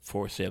out like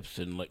forceps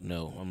and like,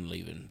 no, I'm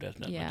leaving. That's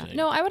not my thing.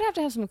 No, I would have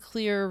to have some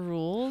clear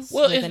rules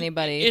with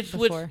anybody it's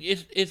before.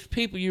 It's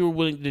people you're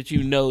willing that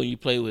you know and you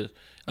play with.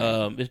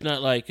 It's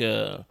not like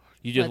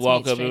you just Let's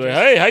walk meet up and be strangers.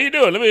 like, hey, how you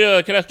doing? Let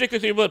me can I stick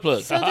this in your butt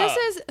plug?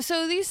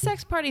 So these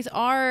sex parties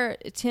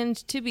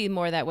tend to be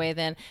more that way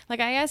then.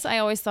 Like I guess I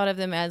always thought of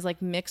them as like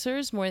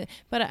mixers more,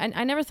 but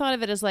I never thought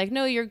of it as like,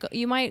 no,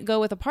 you might go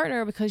with a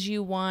partner because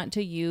you want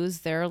to use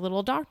their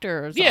little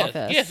doctor's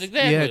office. Yes,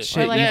 exactly. Yeah, it's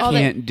shit like you all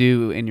can't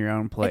do in your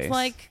own place. It's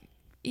like,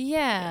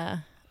 yeah.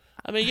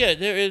 I mean, yeah,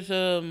 there is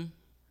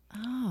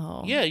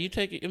Oh. yeah, you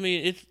take it. I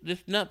mean,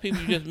 it's not people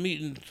you just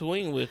meet and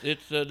swing with.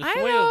 It's the swing. I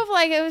don't know if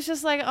like it was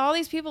just like all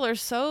these people are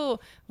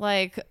so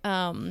like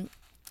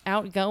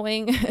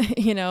outgoing,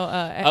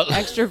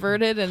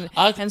 extroverted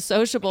and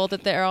sociable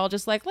that they're all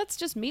just like, let's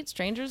just meet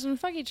strangers and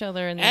fuck each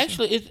other. And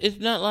actually, it's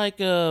not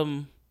like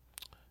a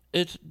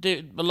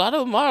lot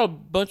of them are a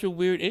bunch of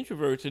weird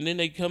introverts, and then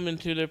they come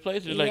into their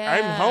place. They're like,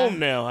 I'm home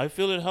now. I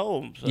feel at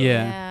home. So.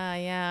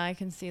 Yeah, I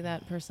can see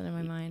that person in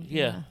my mind.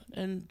 Yeah,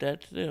 and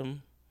that's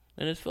them,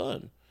 and it's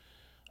fun.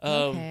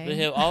 Okay. They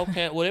have all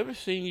kind, whatever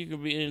scene you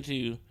can be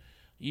into.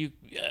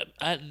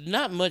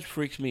 Not much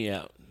freaks me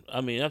out.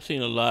 I mean, I've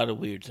seen a lot of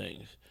weird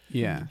things.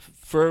 Yeah.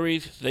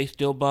 Furries, they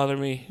still bother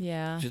me.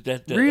 Yeah.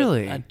 Just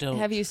Really? I don't.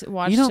 Have you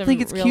watched? You don't some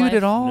think it's real cute life?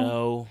 at all?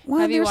 No.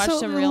 What? Have you They're watched so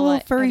some little real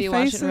life? furry Have you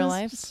watched faces. it in real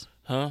life?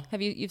 Huh?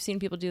 Have you've seen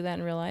people do that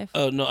in real life?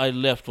 Oh no, I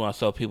left when I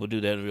saw people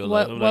do that in real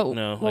life. I'm What like,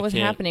 no, what was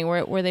can't. happening?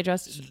 Were they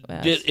dressed?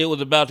 It was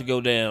about to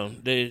go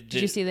down. Did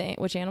you see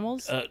which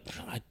animals?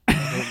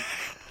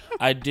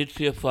 I did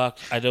see a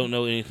fox. I don't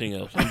know anything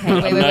else.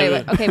 Okay,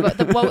 wait. Okay, but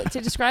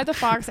to describe the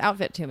fox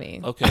outfit to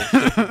me. Okay,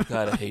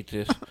 God, I hate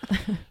this.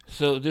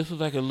 So this was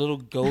like a little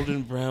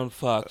golden brown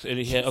fox, and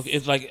he had. Okay,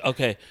 it's like So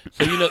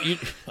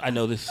I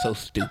know this is so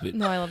stupid.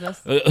 No, I love this.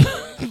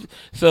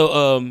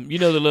 So the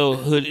little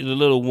hood, the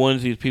little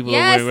onesies people are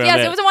wearing around. Yes,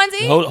 that. it was a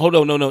onesie. Hold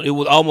on, no, it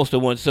was almost a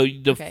onesie. So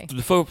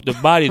the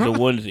body's a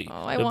onesie.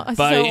 I the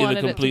body so is wanted a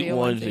it to complete be a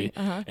onesie, onesie.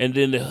 Uh-huh. and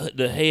then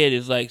the head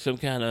is like some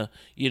kind of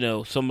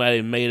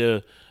somebody made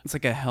It's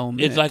like a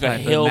helmet. It's like a type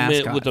of helmet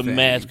mascot with a thing.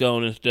 mask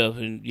on and stuff,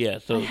 and yeah.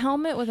 So A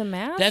helmet with a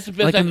mask? that's the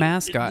best Like I a can-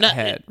 mascot not-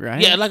 head,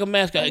 right? Yeah, like a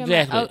mascot, Like a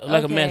exactly,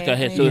 like a okay, mascot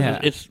head. So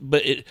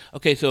Yeah.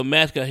 okay. So a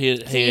mascot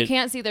head. So you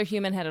can't see their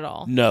human head at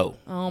all. No.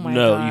 Oh my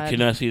no, God. you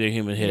cannot see their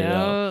human head at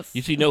all. Yes.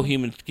 You see no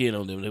human skin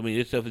on them. I mean,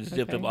 this stuff is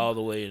zipped up Okay. all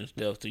the way and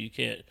stuff, so you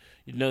can't.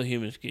 No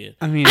human skin.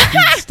 I mean, if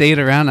you stayed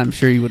around, I'm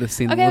sure you would have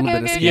seen Okay, a little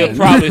okay, bit of okay,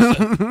 skin.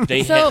 Yeah, probably.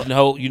 They So-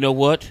 no. You know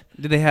what?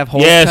 Did they have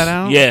holes Yes, cut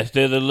out? yes.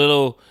 There's a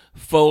little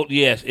fold.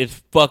 Yes, it's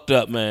fucked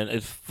up,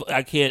 man.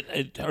 I can't.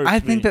 It hurts I me.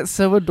 think that's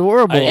so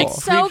adorable.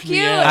 It's so Creeps me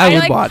cute. out. I would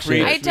like, watch it.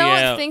 Creeps I me don't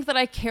out. think that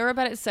I care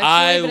about it sexually,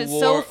 I but it's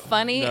so wore-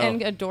 funny no.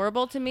 and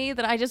adorable to me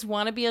that I just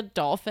want to be a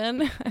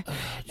dolphin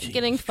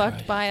getting Jesus fucked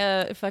Christ. by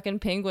a fucking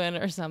penguin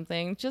or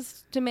something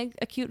just to make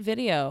a cute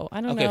video. I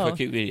don't Okay, know. for a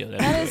cute video.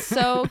 That's That great. is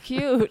so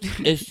cute.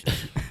 It's,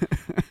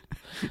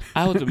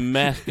 I was a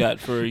mascot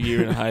for a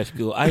year in high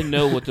school. I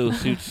know what those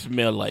suits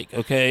smell like.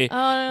 Okay. Oh,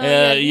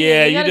 no,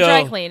 yeah, you gotta know.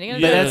 dry clean. You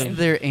gotta But dry that's clean.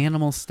 their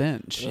animal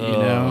stench, you Oh,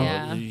 know?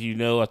 Yeah. You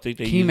know, I think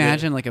they. Can you use that-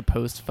 imagine like a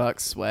post-fuck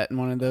sweat in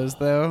one of those,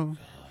 though?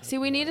 See,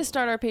 we need to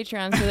start our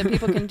Patreon so that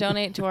people can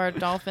donate to our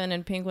dolphin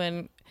and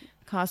penguin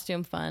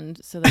costume fund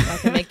so that I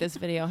can make this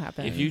video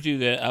happen. If you do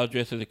that, I'll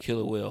dress as a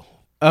killer whale.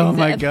 Oh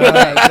my Exactly.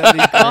 god, that'd be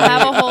We'll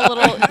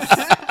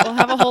great.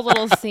 have a whole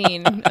little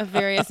scene of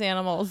various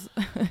animals.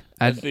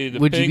 I'd- See, the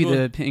would you be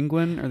penguin- the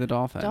penguin or the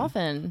dolphin?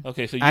 Dolphin.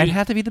 Okay, so you. I'd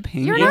have to be the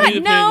penguin. You're Give not. me the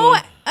No,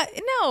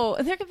 penguin. no.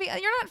 There could be.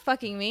 You're not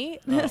fucking me.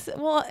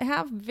 We'll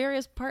have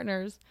various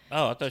partners.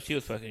 Oh, I thought she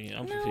was fucking you.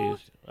 I'm No.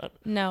 confused.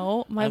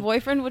 No, my I'm-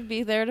 boyfriend would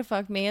be there to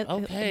fuck me.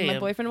 Okay, My I'm-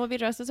 boyfriend would be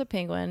dressed as a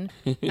penguin.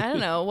 I don't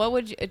know. What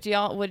would would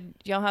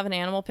y'all have an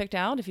animal picked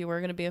out if you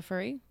were going to be a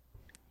furry?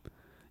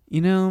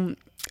 You know,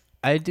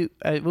 I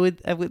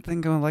would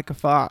think of like a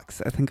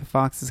fox. I think a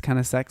fox is kind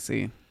of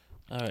sexy.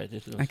 All right,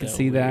 this is. I could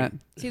see that.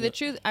 See, the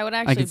truth, I would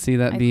actually. I could see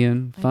that I-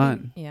 being I fun.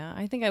 think- yeah,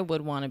 I think I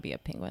would want to be a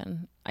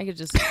penguin. I could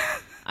just.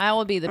 I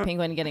will be the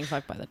penguin getting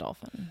fucked by the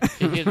dolphin.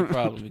 Here's the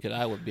problem because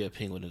I would be a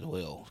penguin as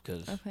well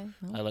because Okay.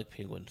 Well, I like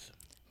penguins.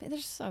 they're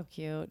so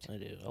cute. I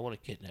do. I want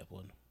to kidnap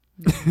one.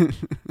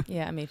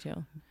 Yeah, me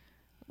too.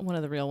 One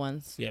of the real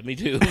ones. Yeah, me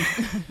too.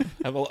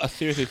 I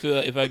seriously feel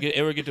if I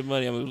ever get the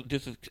money, I'm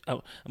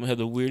gonna have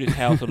the weirdest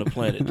house on the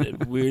planet,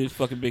 the weirdest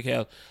fucking big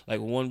house.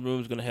 Like one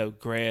room's gonna have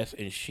grass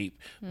and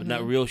sheep, but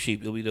not real sheep.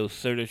 It'll be those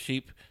Serta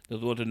sheep,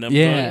 those ones with numbers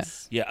on it.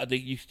 Yes. Yeah, I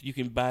think you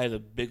can buy the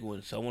big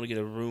ones. So I want to get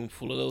a room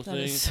full of those That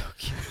is things.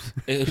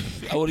 so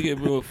cute. I want to get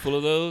a room full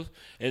of those,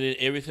 and then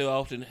every so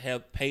often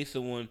pay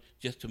someone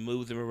just to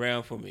move them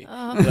around for me.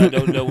 'Cause I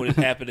don't know when it's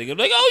happening. I'm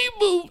like, oh, you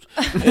moved.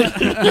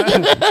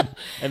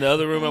 And the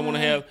other room I want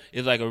to have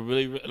is like a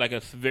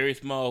very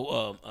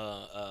small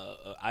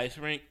ice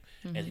rink,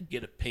 and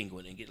get a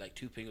penguin and get like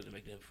 2 penguins and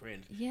make them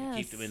friends. And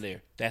keep them in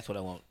there. That's what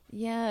I want.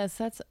 Yes,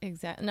 that's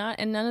exact. Not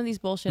and none of these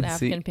bullshit Let's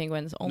see. African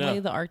penguins. Only No.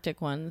 the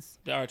Arctic ones.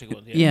 The Arctic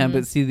ones. Yeah, Mm-hmm.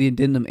 but see the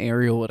addendum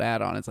Ariel would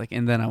add on. It's like,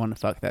 and then I want to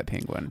fuck that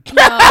penguin.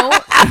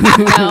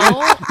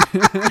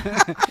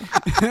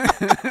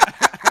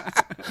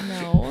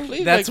 No.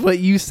 Please That's make, what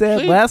you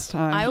said please. last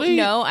time.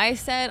 I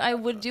said I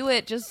would do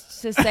it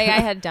just to say I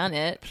had done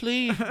it.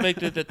 Please make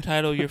that the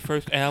title of your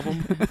first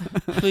album.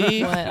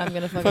 Please. What I'm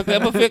gonna fuck. Fuck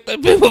that, fuck that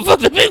penguin, fuck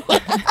the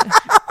penguin.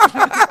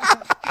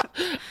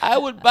 I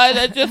would buy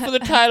that just for the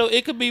title.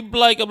 It could be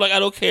blank. I'm like, I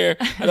don't care.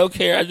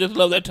 I just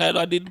love that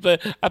title. I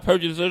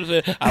purchased it and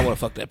said, I want to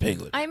fuck that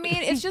penguin. I mean,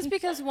 it's just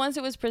because once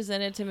it was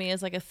presented to me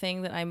as like a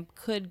thing that I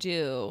could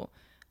do,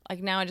 like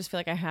now I just feel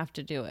like I have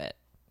to do it.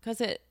 Because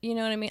you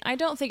know what I mean? I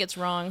don't think it's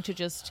wrong to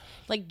just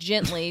like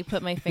gently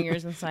put my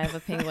fingers inside of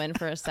a penguin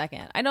for a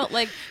second. I don't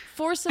like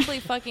forcibly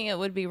fucking it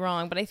would be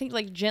wrong, but I think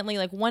like gently,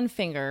 like one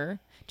finger,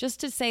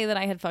 just to say that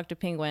I had fucked a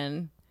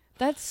penguin.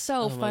 That's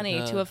so my funny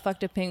God. to have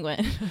fucked a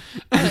penguin.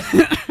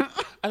 I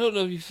don't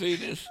know if you see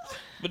this,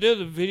 but there's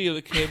a video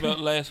that came out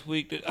last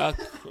week that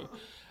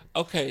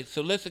okay,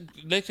 so let's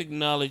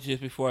acknowledge this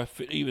before I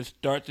even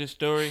start this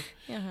story,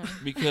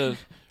 because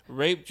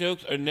rape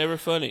jokes are never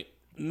funny.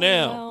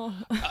 Now,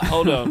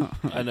 hold on.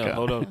 I know.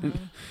 Hold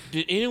on.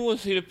 Did anyone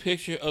see the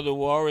picture of the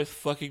walrus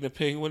fucking the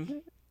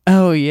penguin?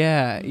 Oh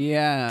yeah,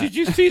 yeah. Did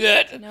you see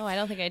that? No, I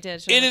don't think I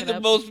did. Should I It look is the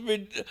up? most.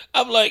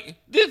 I'm like,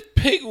 this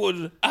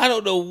penguin. I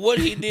don't know what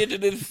he did to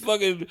this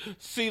fucking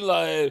sea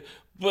lion,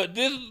 but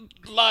this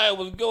lion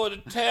was going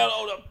to town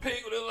on a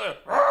penguin. It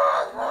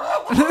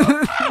was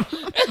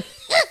like,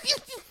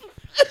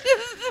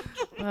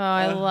 Oh,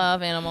 I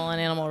love animal and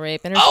animal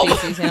rape.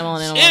 Interspecies animal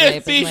and animal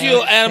rape. is my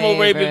interstitial animal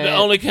rape is the favorite.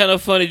 only kind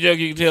of funny joke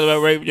you can tell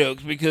about rape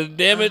jokes because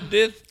damn it,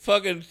 this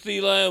fucking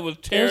sea lion was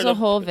tearing There's a up.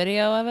 whole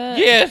video of it.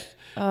 Yes.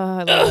 Oh,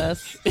 I love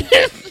this.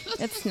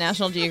 It's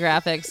National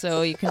Geographic,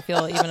 so you can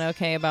feel even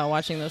okay about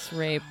watching this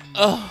rape.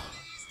 Oh.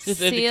 This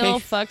Seal education-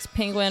 fucks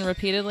penguin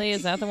repeatedly.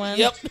 Is that the one?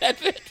 Yep,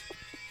 that's it.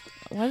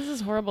 What is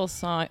this horrible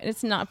song?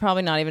 It's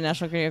probably not even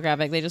National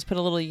Geographic. They just put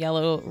a little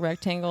yellow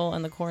rectangle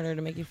in the corner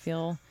to make you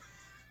feel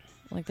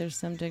like there's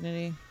some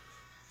dignity.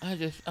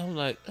 I'm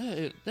like,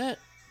 that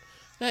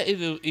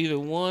is either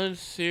one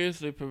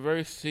seriously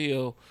perverse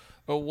seal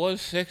or one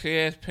sexy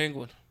ass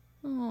penguin.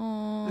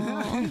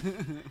 Oh,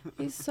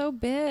 he's so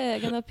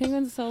big, and the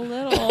penguin's so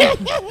little.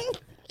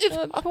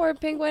 The poor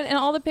penguin, and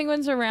all the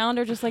penguins around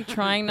are just like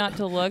trying not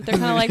to look. They're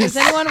kind of like, does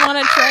anyone want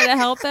to try to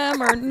help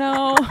him or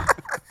no?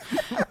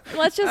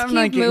 Let's just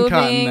keep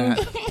moving.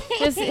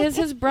 Is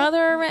his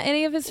brother around?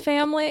 Any of his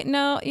family?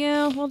 No.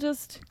 Yeah, we'll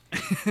just.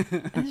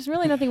 There's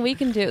really nothing we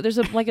can do. There's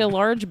a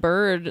large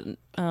bird,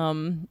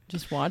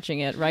 just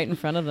watching it right in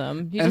front of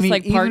them. He's just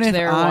like parked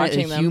there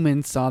watching them. If a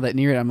human saw that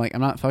near it, I'm like,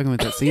 I'm not fucking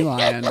with that sea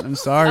lion. I'm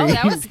sorry.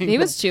 Oh, he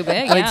was too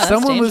big. Like yeah,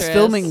 someone was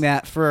filming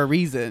that for a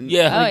reason.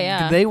 Yeah. Oh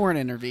yeah. They weren't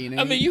intervening.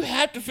 I mean, you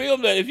have to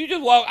film that. If you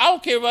just walk, I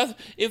don't care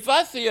if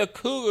I see a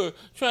cougar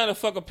trying to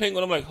fuck a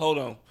penguin. I'm like, hold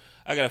on,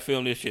 I gotta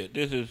film this shit.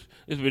 This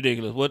is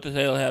ridiculous. What the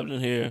hell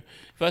happening here?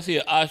 If I see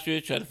an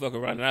ostrich try to fuck a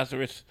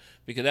rhinoceros,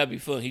 because that'd be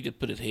fun. He just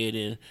put his head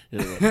in.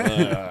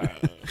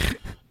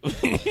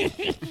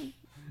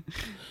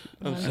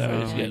 I'm sorry.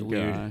 It's getting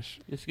weird.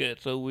 It's getting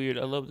so weird.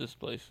 I love this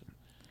place.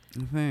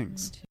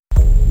 Thanks.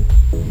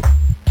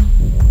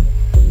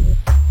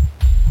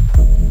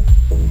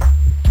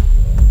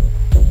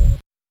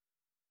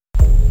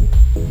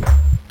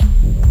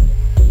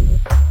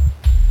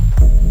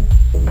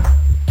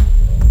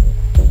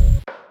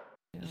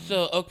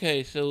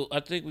 So I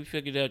think we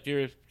figured out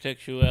your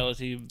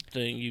sexuality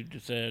thing you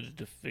decided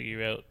to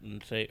figure out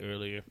and say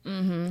earlier.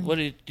 Mm-hmm. What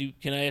did you?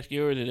 Can I ask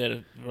yours? Is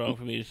that wrong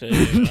for me to say?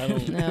 I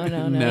don't, No.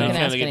 No. You can Trying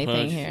ask to get anything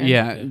punched. here.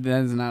 Yeah,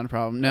 that is not a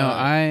problem. No,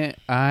 Alright.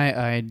 I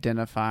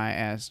identify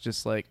as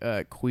just like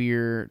a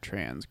queer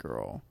trans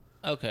girl.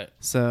 Okay.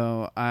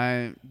 So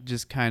I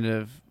just kind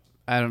of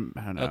I don't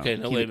know. Okay.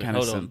 No, keep wait it a minute. kinda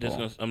Hold on.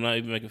 simple. I'm not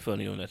even making fun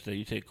of you on that. So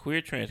you say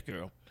queer trans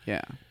girl.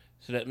 Yeah.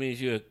 So that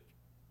means you're.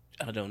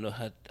 I don't know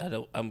how.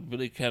 I'm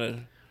really kind of.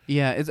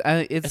 Yeah,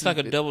 It's like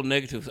a double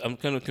negative. I'm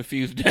kind of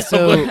confused.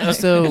 So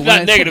it's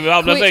not negative.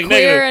 I'm not saying queer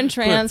negative. and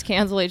trans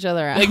cancel each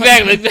other out.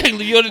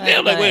 Exactly. You understand?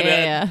 I'm like, wait a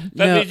minute. Yeah.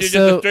 That No, means you're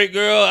so- just a straight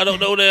girl. I don't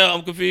know now.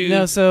 I'm confused.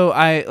 No, so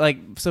I like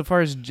so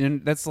far as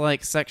that's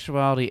like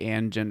sexuality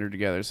and gender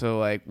together. So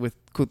like with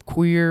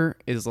queer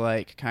is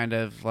like kind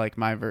of like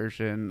my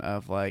version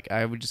of like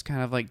I would just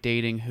kind of like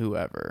dating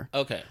whoever.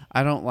 Okay.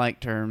 I don't like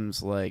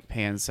terms like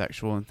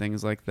pansexual and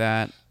things like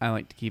that. I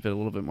like to keep it a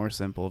little bit more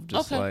simple of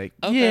just like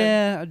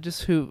yeah,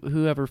 just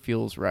whoever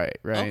feels right.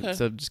 Okay.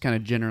 So just kind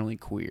of generally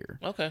queer.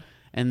 Okay.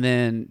 And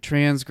then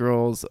trans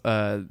girls,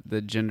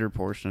 the gender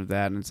portion of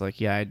that, and it's like,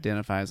 yeah, I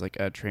identify as like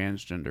a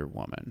transgender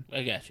woman.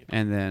 I got you.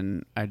 And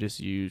then I just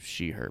use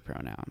she, her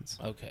pronouns.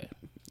 Okay.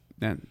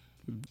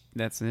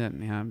 That's it.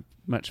 Yeah, I'm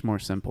much more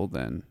simple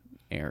than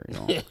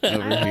Ariel I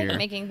over like here.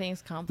 making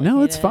things complicated.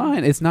 No, it's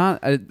fine. It's not.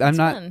 I'm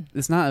not. fun.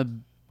 It's not a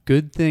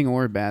good thing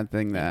or a bad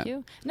thing. Thank That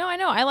you. No, I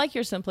know. I like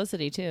your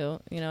simplicity too.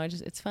 You know,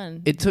 it's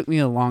fun. it took me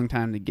a long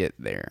time to get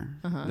there,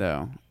 Uh-huh.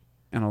 though,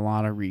 and a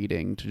lot of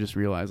reading to just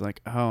realize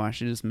like, oh, I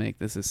should just make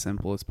this as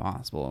simple as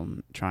possible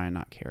and try and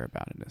not care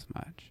about it as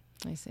much.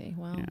 I see.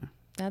 Well, Yeah.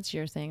 that's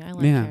your thing. I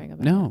like Yeah. caring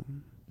about No.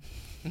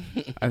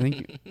 it. I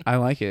think I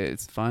like it.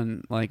 It's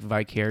fun, like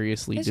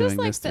vicariously It's doing just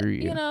like this through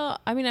you. You know,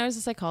 I mean, I was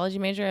a psychology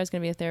major. I was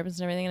going to be a therapist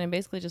and everything, and I'm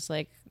basically just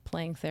like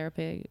playing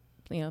therapy.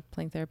 You know,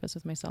 playing therapist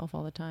with myself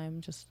all the time,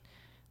 just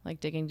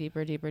like digging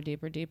deeper.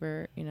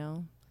 You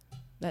know,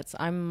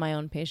 I'm my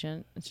own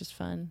patient. It's just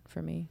fun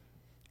for me.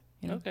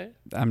 You know? Okay.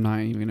 I'm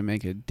not even gonna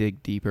make a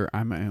dig deeper.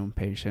 I'm my own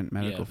patient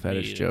medical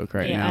fetish joke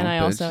right now. And I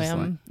but it's also just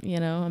am, you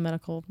know, a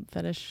medical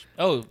fetish.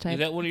 Oh, type. is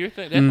that one of your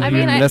things? Mhm. I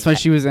mean, that's why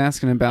she was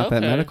asking about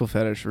that Okay. medical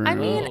fetish room. I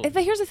mean,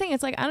 Oh. here's the thing.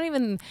 It's like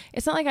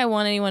it's not like I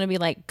want anyone to be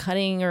like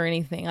cutting or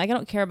anything. Like I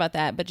don't care about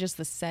that, but just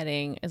the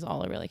setting is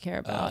all I really care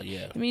about.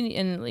 Yeah. I mean,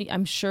 and like,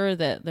 I'm sure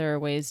that there are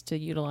ways to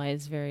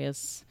utilize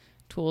various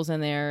tools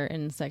in there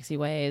in sexy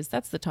ways.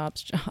 That's the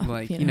top's job.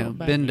 like you know,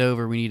 but- bend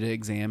over. We need to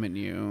examine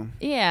you.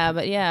 Yeah,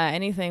 but yeah,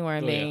 anything where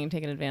I'm Oh, yeah. being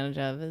taken advantage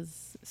of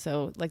is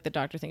so like the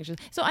doctor thing.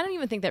 So I don't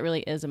even think that really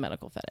is a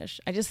medical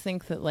fetish. I just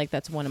think that like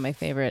that's one of my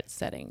favorite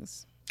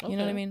settings. You know what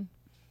I Okay. mean?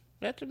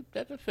 That's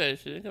a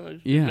fetish.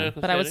 Yeah.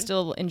 Medical But I would setting.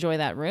 still enjoy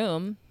that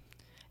room.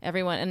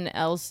 Everyone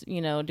else,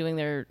 you know, doing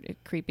their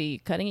creepy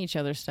cutting each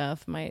other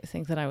stuff might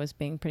think that I was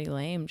being pretty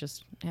lame,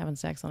 just having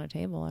sex on a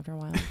table after a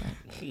while.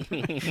 But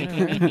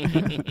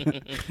whatever.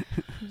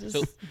 Just-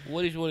 So,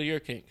 what is one of your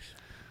kinks?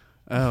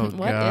 Oh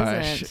what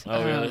gosh. isn't?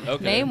 Oh, really?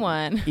 Okay. Name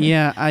one.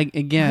 Yeah. Let's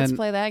Again.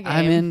 play that game.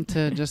 I'm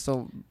into just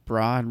a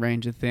broad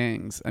range of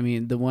things. I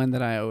mean, the one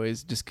that I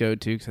always just go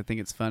to because I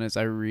think it's fun is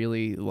I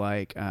really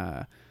like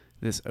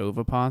this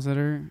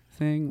ovipositor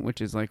thing,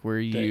 which is like where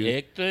The you.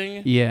 egg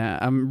thing? Yeah,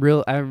 I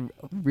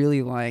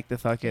really like the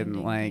fucking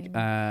Ding, like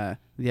ding.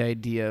 the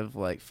idea of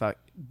like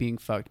being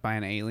fucked by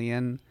an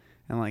alien,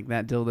 and like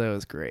that dildo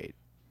is great.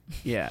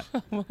 Yeah.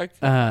 Oh my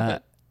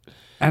God.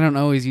 I don't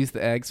always use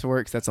the eggs for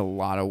it 'cause that's a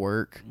lot of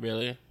work.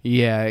 Really?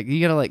 Yeah, you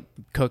gotta like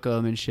cook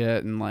them and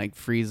shit, and like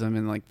freeze them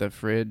in like the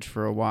fridge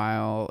for a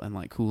while, and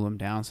like cool them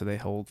down so they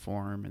hold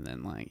form, and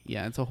then like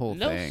yeah, it's a whole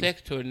No thing.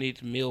 sex toy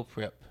needs meal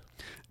prep.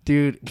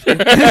 Dude.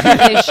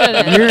 They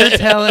shouldn't. You're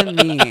telling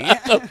me.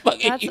 But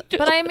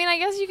I mean, I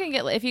guess you can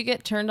get if you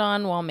get turned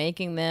on while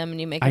making them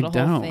and you make it I a whole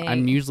don't. thing.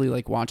 I'm usually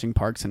like watching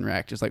Parks and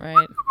Rec, just like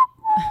right.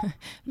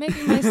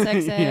 Maybe my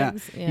sex Yeah.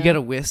 eggs. You got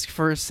to whisk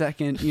for a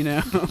second, you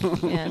know?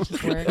 Yeah, it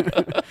just work.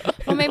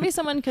 Well, maybe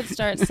someone could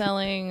start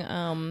selling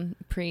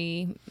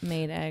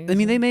pre-made eggs. I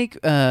mean, they make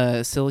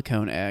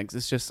silicone eggs.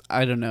 It's just,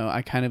 I don't know.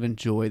 I kind of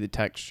enjoy the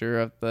texture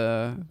of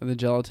the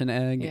gelatin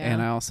egg, Yeah.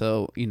 and I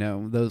also,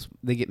 those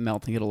they get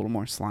melting, get a little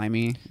more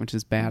slimy, which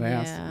is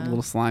badass. Yeah. A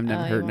little slime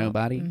never You hurt won't-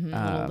 nobody. mhm,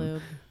 a little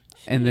lube.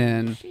 And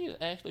then, She's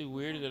actually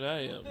weirder than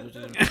I am. Which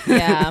is,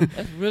 Yeah.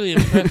 that's really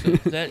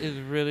impressive. That is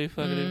really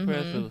fucking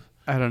impressive.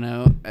 I don't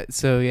know.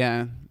 So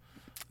yeah,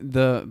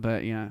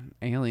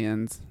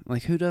 aliens.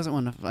 Like, who doesn't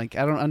want to? Like,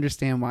 I don't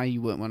understand why you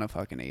wouldn't want to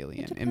fuck an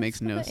alien. It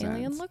makes no what the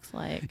alien sense. looks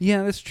like.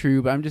 Yeah, that's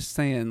true, but I'm just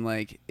saying,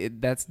 like,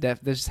 that's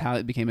just how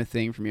it became a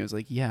thing for me. I was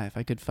like, yeah, if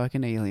I could fuck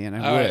an alien,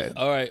 I would.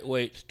 All right,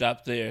 wait,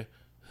 stop there.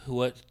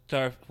 What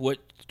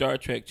Star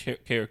Trek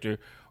character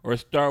or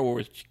Star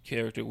Wars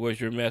character was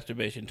your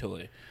masturbation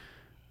toy?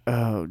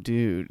 Oh,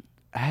 dude,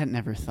 I had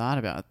never thought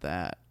about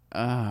that.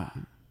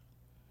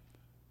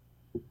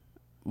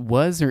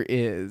 Was or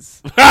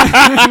is? All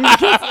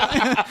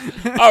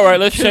right,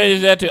 let's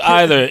change that to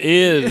either.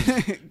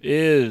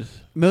 Is.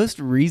 Most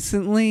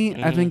recently,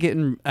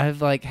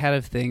 I've like had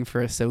a thing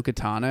for Ahsoka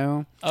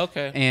Tano.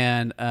 Okay.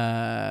 And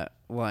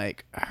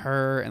like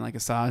her and like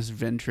Asajj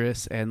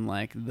Ventress and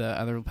like the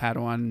other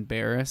Padawan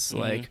Barriss,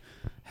 like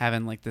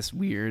having like this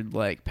weird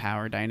like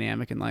power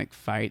dynamic and like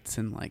fights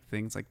and like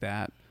things like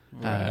that.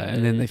 Right.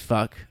 And then they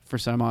fuck for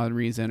some odd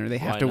reason, or they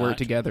have Why to work not?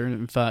 together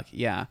and fuck.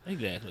 Yeah.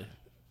 Exactly.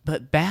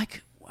 But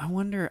back, I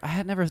wonder, I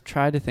had never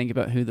tried to think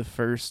about who the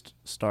first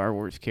Star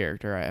Wars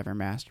character I ever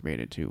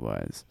masturbated to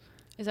was.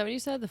 Is that what you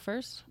said? The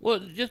first? Well,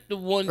 just the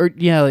one. Or,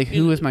 yeah, like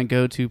who was my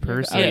go-to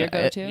person? Oh, your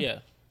go-to? Yeah.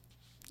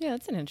 Yeah,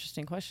 that's an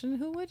interesting question.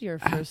 Who would your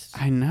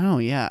first? I know,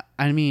 yeah.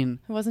 I mean,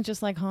 It wasn't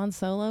just like Han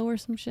Solo or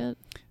some shit?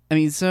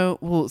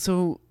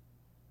 so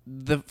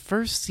the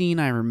first scene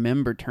I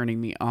remember turning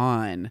me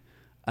on,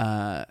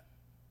 but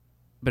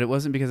it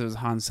wasn't because it was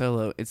Han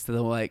Solo. It's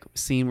the like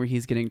scene where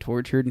he's getting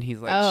tortured and he's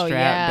like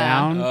strapped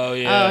down. Oh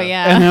yeah. Oh,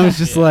 yeah. And I was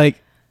just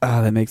like,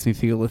 oh, that makes me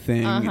feel a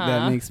thing. Uh-huh.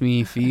 That makes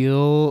me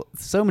feel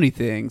so many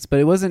things. But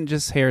it wasn't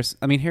just Harrison.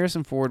 I mean,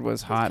 Harrison Ford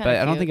was hot, kinda but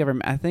I don't cute.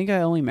 think I think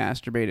I only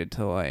masturbated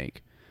to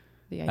like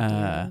The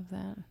idea of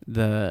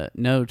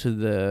that. to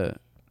the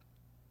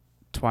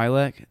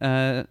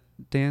Twi'lek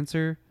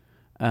dancer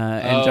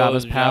and Oh, Jabba's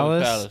Jabba's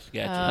palace. Gotcha.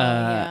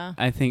 Yeah.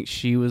 I think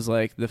she was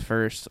like the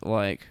first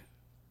like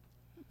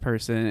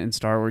person in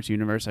Star Wars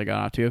universe I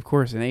got off to. Of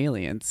course, an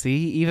alien. See,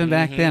 even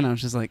back then, I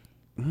was just like,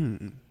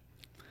 oh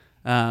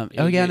yeah,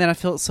 and then I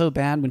felt so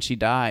bad when she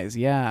dies.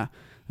 Yeah,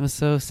 it was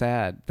so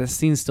sad. The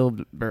scene still,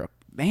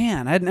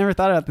 man, I had never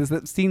thought about this.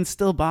 That scene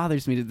still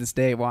bothers me to this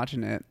day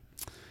watching it.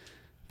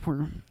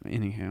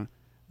 Anywho,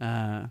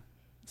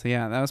 so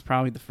yeah, that was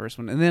probably the first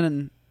one, and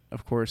then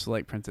of course,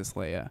 like Princess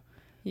Leia.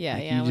 Yeah,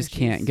 Like, yeah. you when just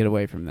can't she's get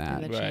away from in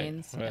that. the Right.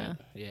 chains. Right.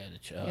 Yeah.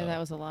 Yeah. Yeah, that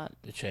was a lot.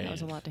 The chains. That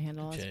was a lot to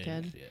handle The as a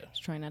chains, kid. yeah.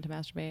 Just trying not to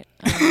masturbate.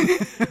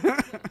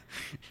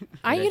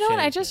 Yeah, You know what?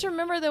 I chains, just yeah.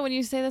 remember that when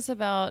you say this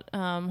about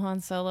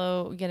Han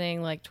Solo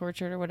getting like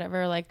tortured or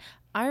whatever, like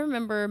I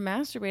remember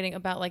masturbating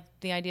about like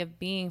the idea of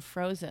being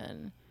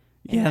frozen.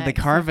 in Yeah, the that-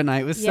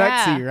 carbonite was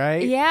sexy,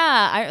 right?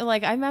 Yeah,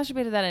 I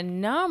masturbated that a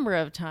number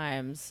of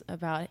times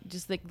about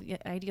just like the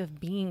idea of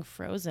being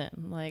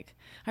frozen. Like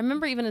I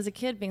remember even as a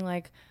kid being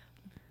like,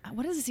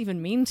 what does this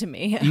even mean to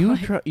me?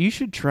 You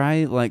should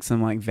try like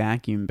some like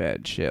vacuum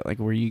bed shit, like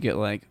where you get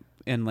like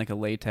in like a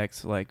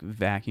latex like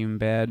vacuum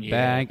bed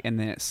bag, and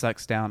then it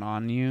sucks down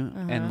on you,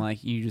 and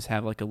like you just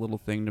have like a little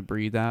thing to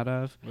breathe out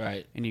of,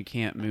 Right. and you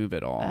can't move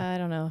at all. I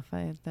don't know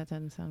if that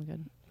doesn't sound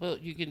good. Well,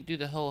 you can do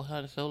the whole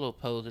Han Solo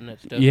pose and that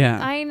stuff.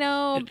 Yeah, I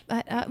know,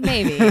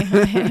 maybe.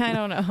 I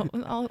don't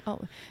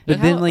know.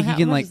 but then like you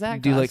can much like does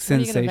that do like cost? Where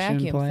do you get a sensation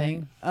vacuum play.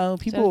 thing? Oh, Is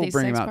that people will these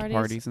bring them sex out to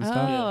parties and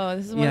stuff. Oh,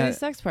 this is one of Yeah. these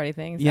sex party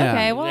things. Yeah.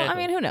 Okay, well,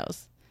 Exactly. I mean, who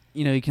knows?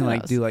 You know, you can Who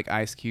like knows? do like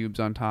ice cubes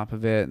on top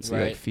of it, so you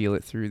like Right. feel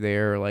it through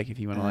there. Or like if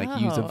you want to like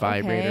use a Oh,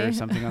 vibrator or okay.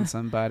 something on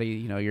somebody,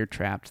 you know, you're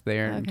trapped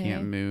there and Okay.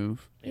 can't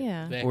move.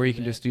 Yeah. Exactly Or you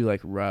can that. just do like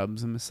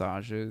rubs and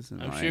massages.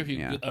 And I'm like, sure if you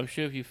yeah. I'm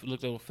sure if you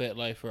looked on Fat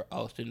Life for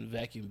Austin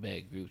vacuum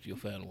bag groups, you'll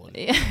find one.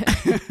 Yeah. I'm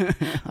not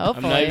even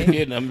Hopefully.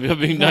 kidding. I'm being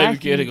not even Vacuum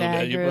kidding on that.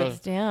 bag You groups.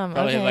 Damn.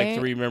 probably have like Okay.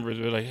 3 members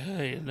who are like,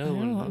 hey, no Oh,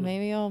 one. well,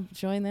 maybe I'll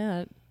join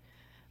that.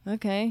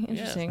 Okay,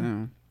 interesting.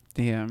 Oh,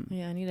 damn.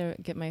 Yeah, I need to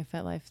get my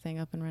FetLife thing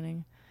up and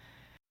running.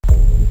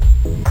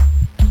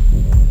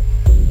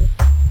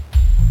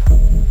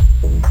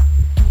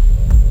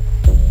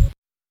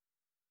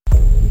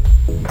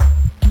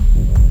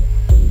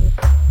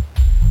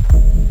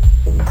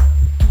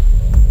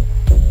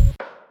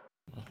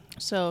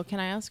 So, can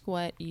I ask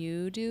what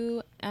you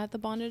do at the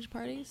bondage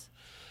parties?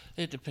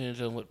 It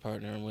depends on what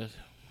partner I'm with.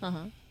 Uh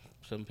huh.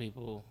 Some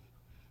people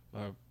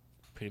are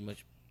pretty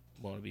much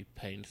want to be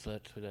pain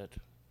sluts for that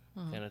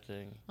kind of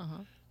thing. Uh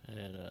huh.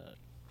 And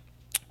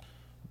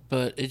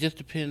but it just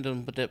depends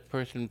on what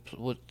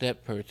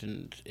that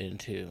person's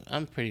into.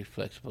 I'm pretty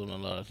flexible in a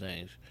lot of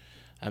things.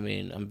 I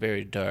mean, I'm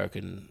very dark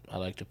and I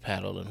like to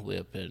paddle and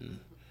whip and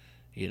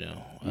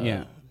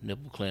Yeah.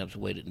 Nipple clamps,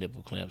 weighted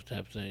nipple clamps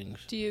type things.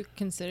 Do you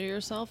consider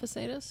yourself a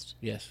sadist?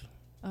 Yes.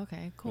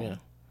 Okay, cool. Yeah.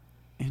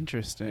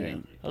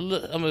 Interesting.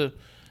 I'm a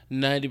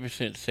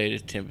 90%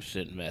 sadist,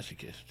 10%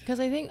 masochist. Because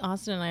I think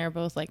Austin and I are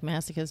both like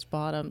masochist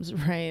bottoms,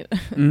 right?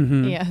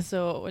 Mm-hmm. Yeah,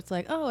 so it's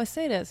like, oh, a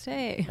sadist,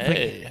 hey.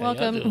 Hey, how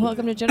y'all doing?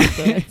 Welcome to Gender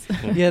Fluids.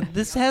 Yeah,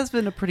 this has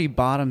been a pretty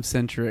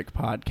bottom-centric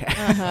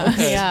podcast.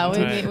 Okay. Yeah,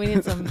 Right. we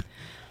need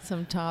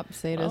some top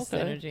sadist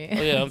Okay. energy.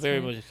 Oh yeah, I'm That's very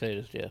funny. much a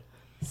sadist. Yeah.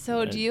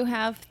 So do you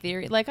have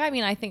theory? Like, I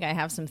mean, I think I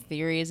have some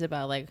theories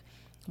about like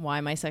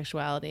why my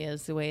sexuality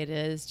is the way it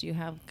is. Do you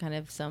have kind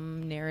of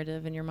some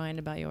narrative in your mind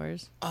about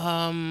yours?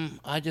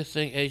 I just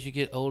think as you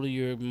get older,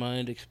 your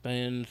mind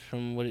expands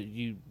from what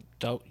you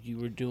thought you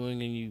were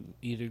doing, and you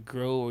either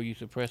grow or you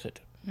suppress it.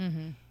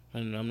 Mm-hmm.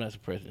 And I'm not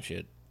suppressing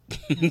shit.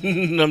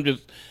 I'm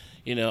just,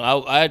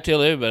 I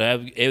tell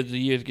everybody, as the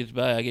years gets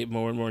by, I get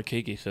more and more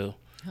kicky. So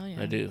Hell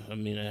yeah. I do. I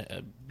mean,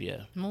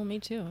 yeah, Well, me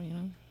too, you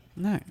know.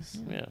 Nice.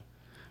 yeah,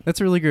 That's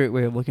a really great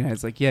way of looking at it.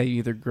 It's like, yeah, you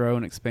either grow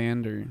and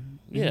expand or...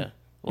 yeah.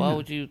 Why Yeah.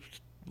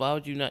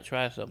 would you not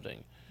try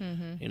something?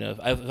 Mm-hmm. If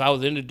I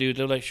was into dudes,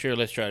 they're like, sure,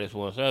 let's try this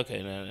once.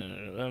 Okay,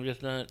 no, I'm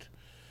just not.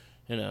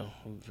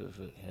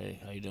 Hey,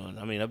 how you doing?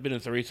 I mean, I've been in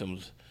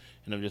threesomes,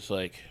 and I'm just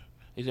like,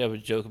 I used to have a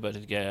joke about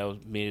this guy. It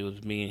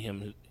was me and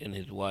him and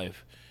his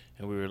wife,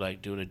 and we were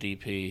like doing a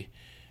DP,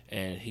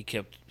 and he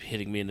kept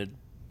hitting me in the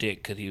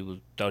dick because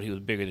thought he was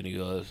bigger than he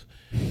was,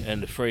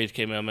 and the phrase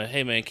came out, I'm like,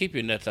 hey man, keep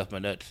your nuts off my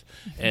nuts,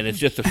 and it's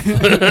just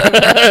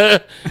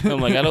I'm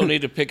like, I don't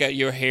need to pick out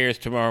your hairs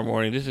tomorrow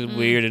morning. This is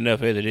weird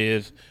enough as it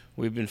is.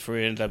 We've been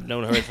friends. I've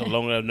known her so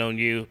long as I've known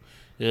you.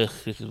 Ugh,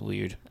 this is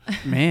weird.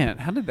 Man,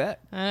 how did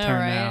that I know, turn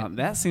right? out?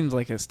 That seems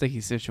like a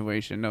sticky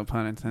situation, no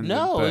pun intended.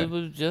 No, but it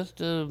was just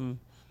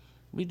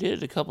we did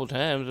it a couple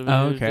times. I mean,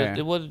 Oh, it was okay.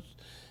 just,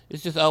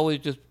 it's just always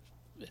just.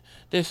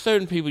 There's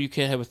certain people you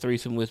can't have a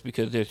threesome with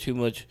because there's too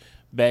much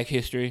back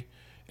history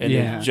and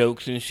Yeah. there's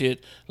jokes and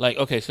shit. Like,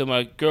 okay, so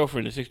my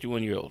girlfriend is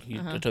 61-year-old.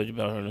 I told you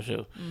about her on the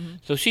show.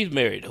 So she's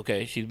married.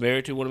 Okay, she's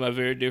married to one of my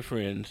very dear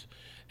friends,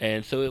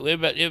 and so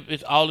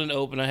it's all in the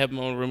open. I have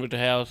my own room at the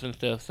house and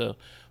stuff. So,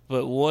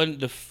 but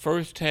the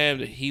first time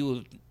that he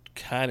was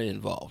kind of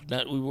involved.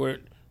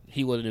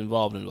 He wasn't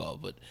involved,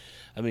 but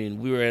I mean,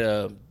 we were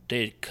at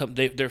they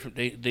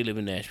live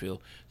in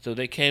Nashville, so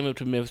they came up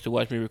to Memphis to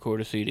watch me record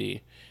a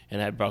CD,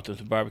 and I brought them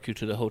some barbecue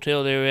to the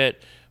hotel they were at.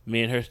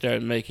 Me and her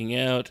started making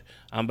out.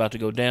 I'm about to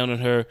go down on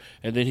her,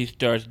 and then he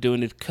starts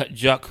doing his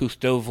Jacques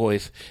Cousteau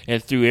voice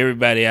and threw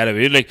everybody out of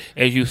it. It's like,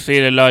 as you see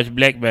a large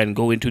black man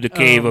go into the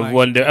cave of my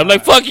wonder. I'm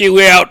like, fuck you,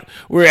 we're out.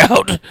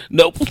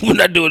 Nope, we're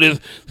not doing this.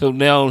 So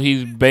now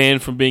he's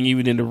banned from being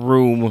even in the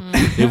room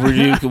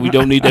if we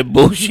don't need that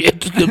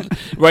bullshit. 'Cause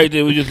right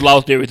there, we just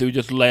lost everything. We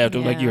just laughed. I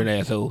was like, Yeah. you're an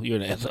asshole. You're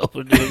an asshole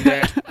for doing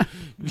that.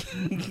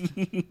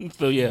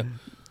 So yeah.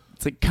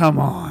 it's like, come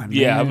on.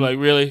 Yeah, man. I'm like,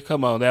 really?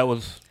 Come on, that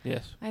was,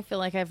 yes. I feel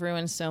like I've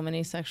ruined so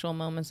many sexual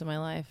moments in my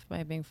life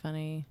by being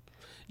funny.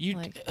 You.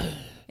 Like,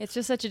 it's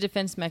just such a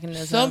defense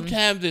mechanism.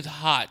 Sometimes it's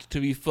hot to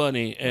be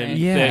funny and Right.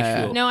 Yeah.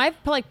 sexual. No, I've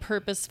like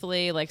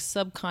purposefully, like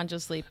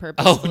subconsciously,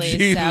 purposefully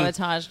Jesus.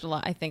 sabotaged a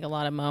lot. I think a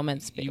lot of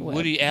moments. You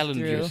Woody Allen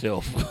through-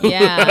 yourself.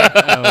 Yeah.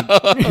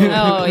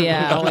 Oh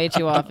yeah, way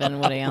too often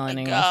Woody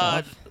Allening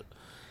God. myself.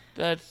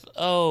 That's,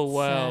 oh,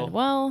 wow. Sad.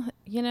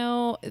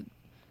 Well,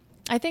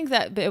 I think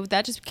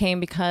that just came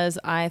because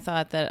I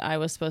thought that I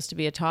was supposed to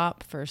be a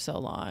top for so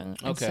long.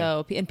 And Okay.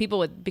 so, and people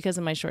would, because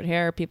of my short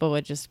hair, people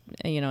would just,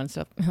 and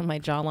stuff, my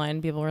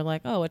jawline, people were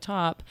like, oh, a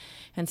top.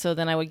 And so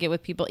then I would get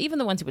with people, even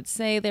the ones who would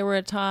say they were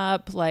a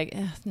top, like,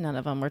 none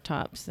of them were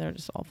tops. They're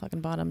just all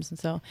fucking bottoms. And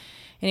so,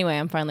 anyway,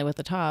 I'm finally with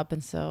the top.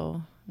 And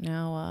so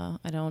now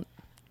I don't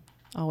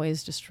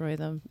always destroy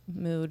the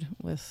mood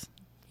with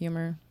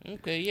humor.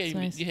 Okay, yeah, It's you,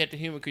 nice. you had the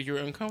humor because you were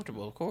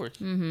uncomfortable, of course.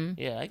 Mm-hmm.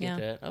 Yeah, I get Yeah.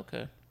 that.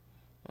 Okay.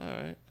 All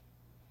right.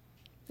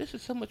 This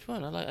is so much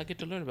fun. I get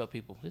to learn about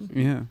people.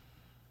 Yeah.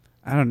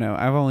 I don't know.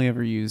 I've only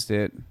ever used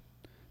it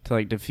to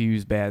like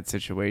diffuse bad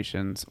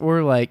situations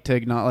or like to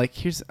acknowledge. Like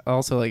here's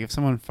also like if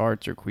someone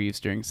farts or queefs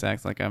during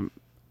sex, like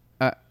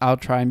I'll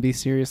try and be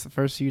serious the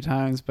first few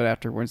times, but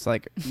afterwards,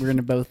 like we're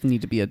gonna both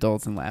need to be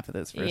adults and laugh at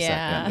this for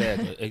Yeah. a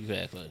second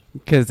Exactly.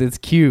 because it's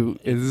cute.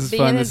 This is Be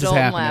fun. an This is adult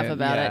and happening. laugh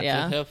about it,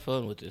 yeah. Just have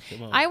fun with this.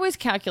 Come on. I always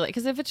calculate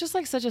because if it's just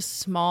like such a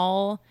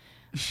small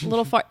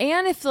little fart,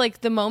 and if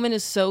like the moment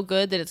is so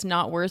good that it's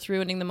not worth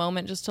ruining the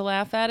moment just to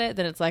laugh at it,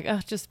 then it's like,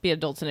 oh, just be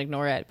adults and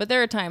ignore it. But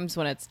there are times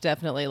when it's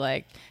definitely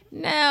like,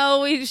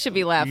 no, we should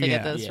be laughing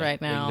at Yeah. this right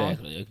now.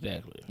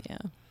 Exactly. Yeah.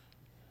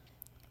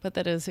 But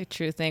that is a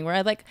true thing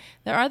where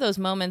there are those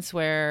moments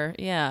where,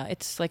 yeah,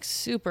 it's like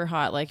super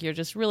hot, like you're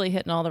just really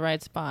hitting all the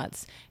right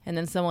spots. And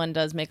then someone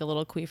does make a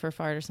little queef or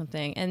fart or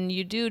something. And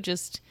you do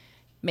just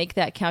make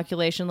that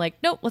calculation like,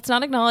 nope, let's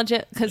not acknowledge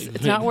it because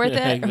it's not worth it,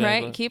 Exactly.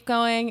 right? Keep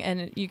going.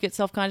 And you get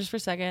self-conscious for a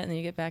second and then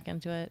you get back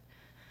into it.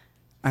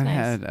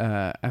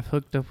 I've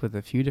hooked up with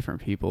a few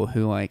different people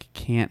who like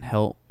can't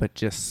help but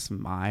just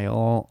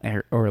smile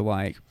or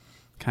like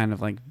kind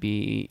of like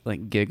be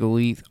like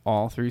giggly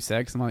all through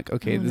sex. I'm like,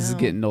 okay, Oh, this is no.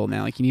 getting old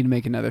now. Like you need to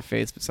make another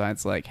face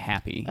besides like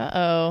happy.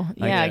 Uh-oh.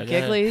 Like, Yeah, yeah,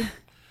 giggly.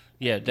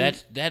 Yeah,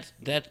 that's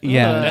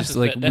yeah, Ugh. just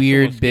like that's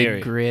weird almost big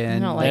scary.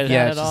 grin. I don't like like, that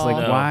yeah, at it's just all.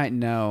 like No. why?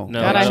 No.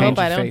 No. God, I Change hope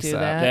I your don't face do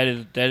up.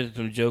 that. That is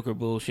some Joker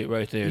bullshit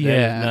right there.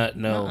 Yeah. That is not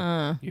no.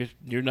 Uh-uh.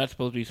 You're not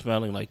supposed to be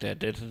smiling like that.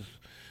 This is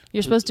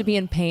You're supposed to be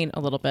in pain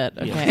a little bit,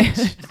 Yeah. okay?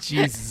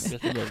 Jesus.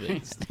 just a little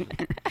bit,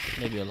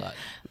 maybe a lot.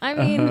 I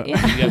mean, Uh-huh.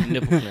 yeah. You got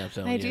nipple clamps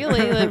on.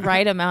 Ideally, the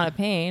right amount of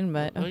pain,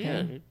 but Oh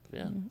okay.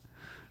 yeah.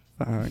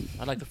 Uh,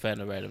 I like to find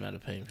the right amount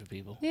of pain for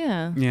people.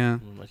 Yeah. yeah.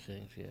 One of my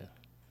things. Yeah.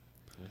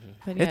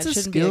 But yeah, It's it a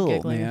shouldn't skill, be a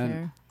giggling man.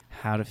 affair.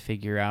 How to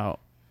figure out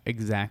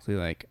exactly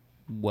like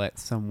what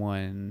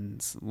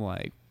someone's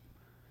like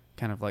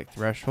kind of like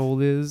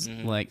threshold is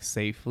Mhm. like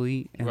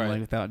safely and Right. like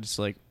without just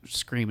like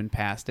screaming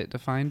past it to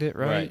find it,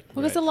 right?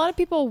 Because a lot of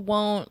people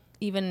won't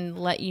even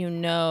let you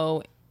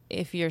know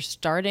if you're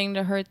starting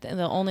to hurt. They'll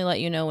only let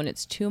you know when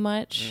it's too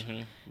much.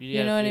 Mm-hmm.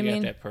 You know what I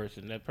mean? That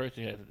person has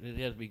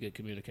to be good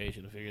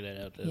communication to figure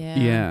that out. Though. Yeah.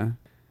 Yeah.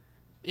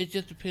 It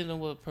just depends on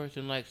what a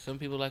person likes. Some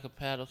people like a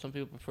paddle. Some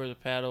people prefer the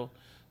paddle.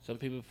 Some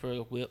people prefer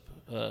a whip.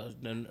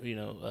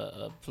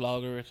 A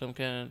flogger of some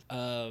kind.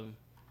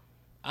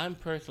 I'm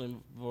personally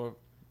more.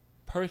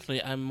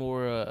 I'm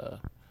more.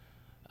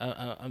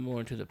 I'm more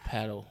into the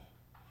paddle.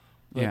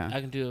 But Yeah.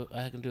 I can do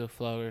a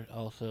flogger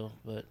also.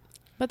 But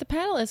But the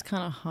paddle is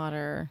kind of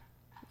hotter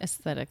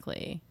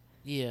aesthetically,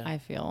 yeah, I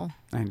feel.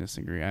 I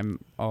disagree. I'm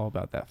all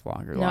about that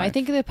flogger No, life. I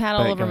think the But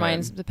paddle go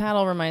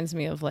reminds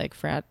me of like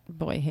frat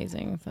boy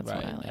hazing. That's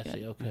right. why I like I see.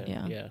 it.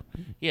 Okay.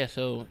 Yeah.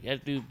 So I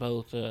do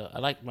both. I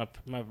like my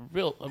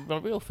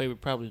real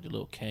favorite probably the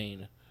little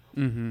cane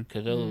Mm-hmm.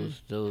 because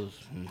those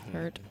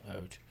Hurt.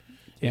 hurt.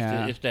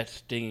 Yeah. It's that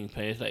stinging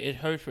pain. It's like it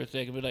hurts for a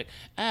second, but like,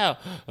 ow,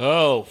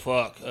 oh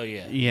fuck, oh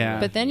yeah. Yeah.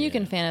 But then you Yeah.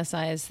 can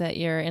fantasize that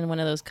you're in one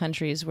of those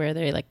countries where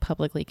they're like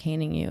publicly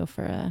caning you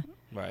for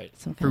Right.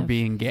 some For kind of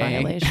being gay.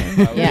 violation.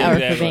 Right, yeah, or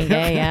for exactly. being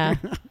gay. Yeah.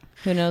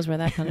 Who knows where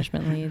that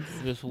punishment leads?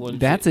 This one.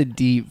 That's a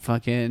deep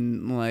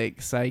fucking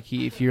like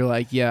psyche. If you're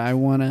like, yeah, I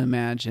want to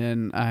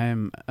imagine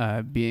I'm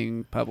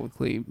being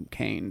publicly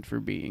caned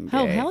for being gay.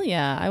 Oh hell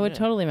yeah! I would Yeah.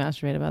 totally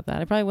masturbate about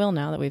that. I probably will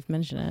now that we've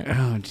mentioned it.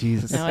 Oh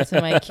Jesus. Now it's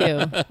in my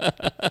queue.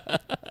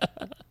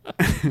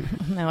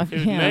 Now if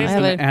It's yeah, I amazing.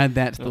 have Gonna a, add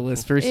that to the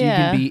list. First,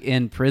 Yeah. you can be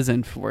in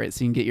prison for it,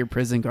 so you can get your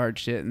prison guard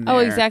shit in there. oh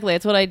exactly.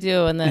 It's what I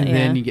do, and then And yeah,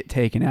 then you get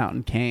taken out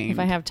and caned. if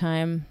I have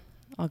time,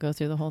 I'll go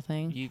through the whole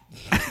thing. You.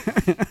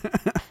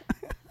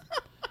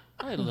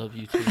 I love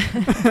you too.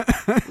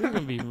 We're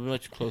gonna be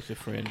much closer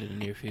friends in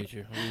the near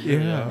future. We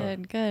really Yeah. are.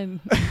 Good.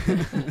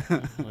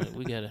 Like,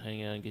 we gotta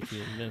hang out and get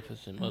you in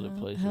Memphis and other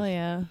places. Hell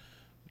yeah.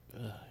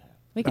 Ugh.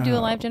 We could do a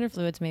live Oh. gender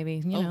fluids, maybe.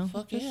 You Oh, know,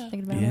 fuck just yeah.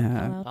 thinking about Yeah.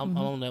 it. out loud. I'm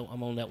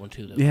Mhm. on that one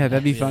too, though. Yeah,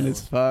 that'd be Yeah, fun that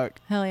as one.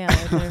 fuck. Hell yeah,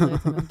 live gender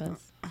fluids in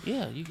Memphis.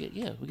 Yeah,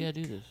 we gotta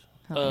do this.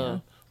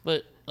 Hell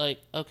But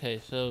like, okay,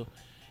 so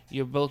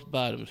you're both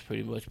bottoms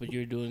pretty much, but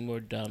you're doing more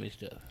dommy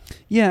stuff.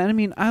 Yeah, and I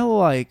mean, I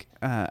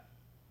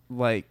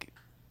like,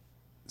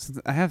 since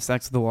I have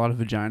sex with a lot of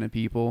vagina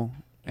people,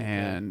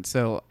 and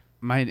so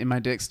my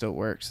dick still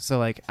works. So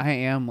like, I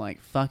am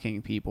like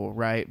fucking people,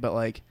 right? But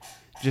like,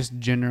 just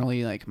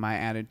generally, like my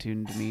attitude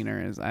and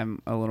demeanor is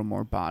I'm a little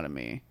more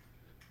bottomy.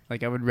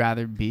 Like I would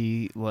rather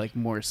be like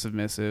more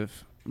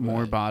submissive,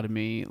 more Right.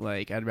 bottomy.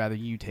 Like I'd rather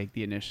you take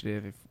the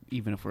initiative,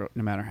 even if we're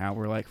no matter how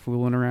we're like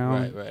fooling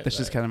around. Right, That's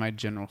just right. kind of my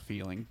general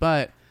feeling.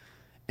 But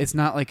it's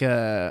not like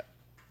I'm.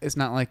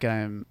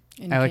 yeah.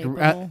 I like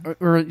Incapable.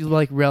 or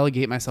like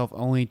relegate myself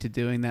only to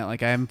doing that.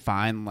 Like I'm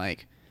fine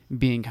like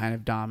being kind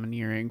of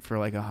domineering for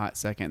like a hot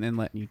second and then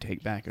letting you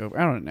take back over.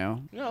 I don't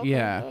know. No, okay,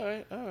 Yeah.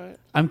 all right.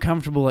 I'm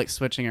comfortable like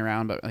switching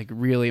around, but like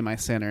really my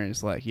center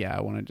is like, yeah,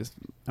 I want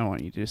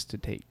you just to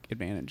take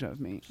advantage of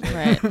me.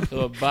 Right.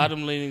 So a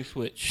bottom leaning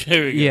switch.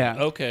 There we go. Yeah.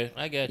 Okay,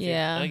 I got you.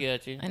 Yeah. I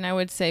got you. And I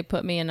would say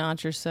put me a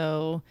notch or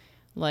so.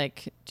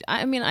 Like,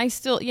 I mean, I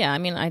still, yeah. I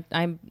mean,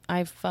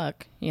 I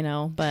fuck, you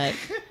know, but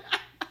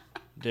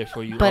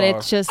Therefore, you but are.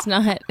 it's just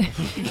not.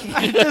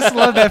 I just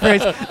love that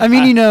phrase. I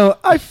mean,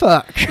 I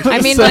fuck. I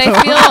mean, So-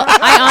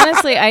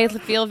 but I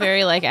feel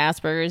very like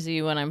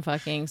Asperger's-y when I'm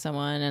fucking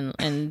someone,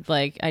 and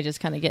like I just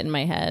kind of get in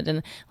my head,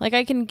 and like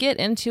I can get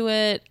into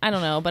it. I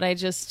don't know, but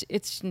it's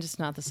just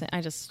not the same.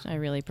 I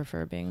really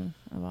prefer being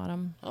a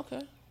bottom.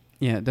 Okay.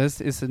 Yeah, it does.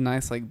 It's a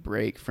nice like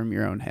break from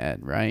your own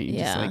head, right? You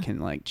just Yeah. like can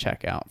like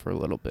check out for a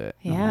little bit.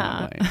 in a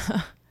lot Yeah. of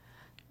ways.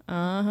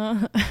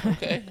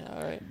 Okay.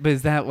 All right. But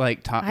is that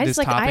like I just,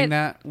 like, topping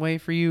that way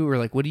for you, or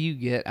like what do you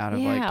get out of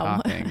like Yeah.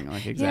 topping?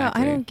 Like exactly. Yeah,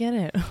 I don't get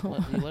it. Why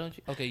don't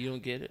you? Okay, you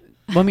don't get it.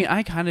 Well, I mean,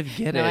 I kind of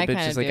get No, I it, but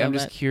kinda just like do, I'm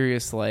just but-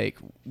 curious, like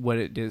what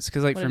it is,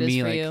 because like What for it is me,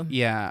 for like you.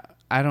 yeah,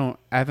 I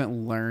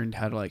haven't learned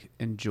how to like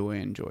enjoy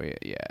it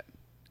yet.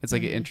 It's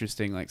like an Mhm.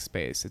 interesting like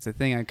space. It's a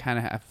thing I kind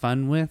of have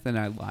fun with and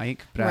I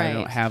like, but I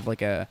don't Right. have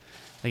like an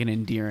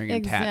endearing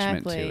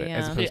attachment to Exactly, it yeah.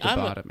 as See, opposed to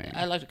bottoming.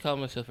 I like to call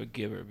myself a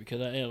giver because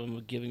I am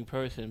a giving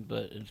person,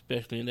 but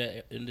especially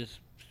in this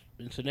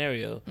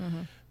scenario,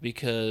 Mm-hmm.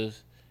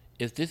 because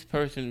if this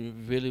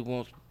person really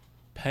wants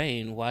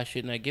pain, why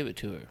shouldn't I give it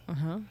to her?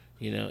 Uh-huh.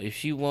 You know, if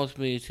she wants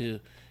me to,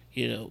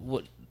 you know,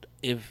 what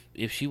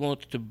if she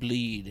wants to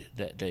bleed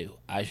that day,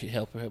 I should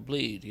help her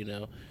bleed. You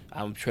know,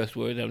 I'm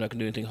trustworthy. I'm not gonna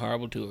do anything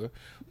horrible to her.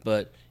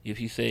 But if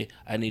you say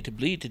I need to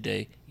bleed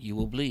today, you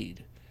will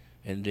bleed,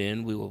 and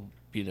then we will,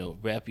 you know,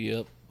 wrap you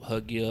up,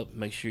 hug you up,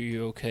 make sure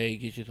you're okay,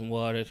 get you some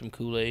water, some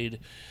Kool-Aid,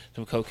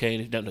 some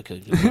cocaine.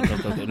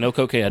 No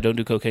cocaine. I don't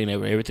do cocaine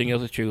ever. Everything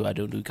else is true. I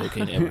don't do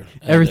cocaine ever.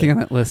 Everything on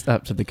that list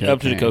up to the cocaine.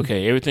 Up to the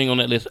cocaine. Everything on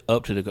that list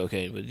up to the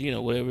cocaine. But, you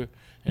know, whatever.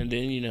 And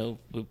then, you know,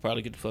 we'll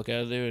probably get the fuck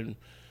out of there and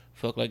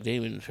fuck like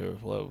Damon or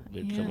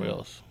somewhere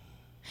else.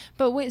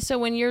 But wait, so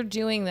when you're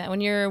doing that,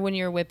 when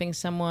you're whipping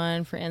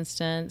someone, for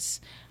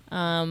instance,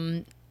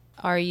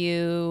 are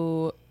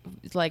you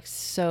like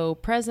so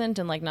present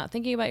and like not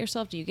thinking about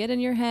yourself? Do you get in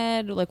your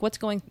head? Like, what's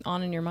going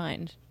on in your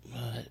mind?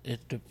 It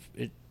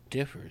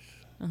differs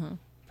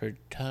per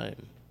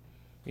time.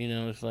 You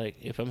know, it's like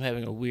if I'm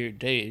having a weird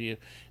day,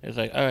 it's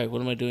like, all right,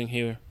 what am I doing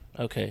here?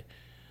 Okay.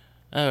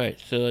 All right,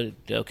 so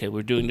okay,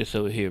 we're doing this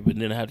over here, but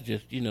then I have to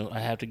just, you know, I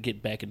have to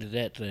get back into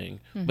that thing.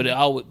 But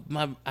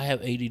I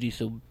have ADD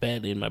so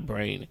badly in my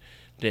brain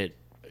that,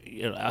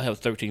 you know, I have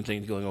 13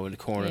 things going on in the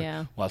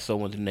corner while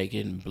someone's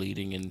naked and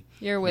bleeding, and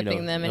you're whipping,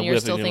 you know, them, and you're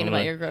still thinking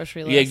about your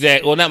grocery list. Yeah,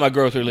 exactly. Well, not my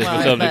grocery list,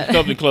 but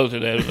something close to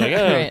that. It's like,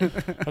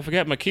 Right. I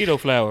forgot my keto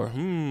flour.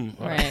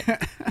 Right.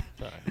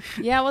 Sorry.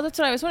 Yeah, well, that's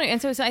what I was wondering.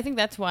 And so I think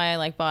that's why I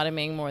like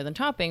bottoming more than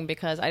topping,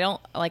 because I don't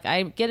like,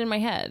 I get in my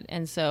head.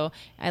 And so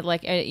I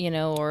like, you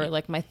know, or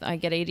like I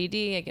get ADD,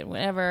 I get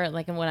whatever.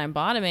 Like, and when I'm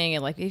bottoming,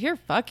 and like, if you're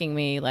fucking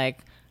me, like,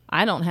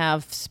 I don't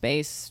have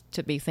space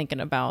to be thinking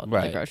about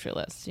the grocery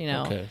list, you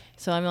know? Okay.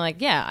 So I'm like,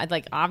 yeah, I'd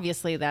like,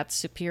 obviously that's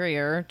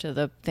superior to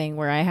the thing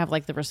where I have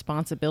like the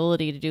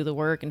responsibility to do the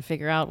work and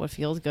figure out what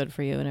feels good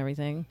for you and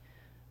everything.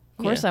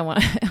 Of course, I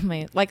want.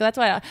 Like, that's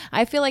why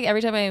I feel like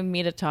every time I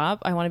meet a top,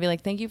 I want to be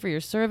like, "Thank you for your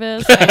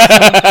service."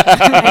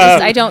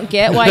 I don't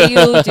get why you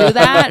do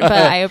that, but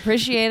I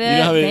appreciate it. You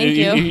know how Thank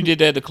you. You did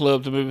that at the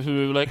club to me,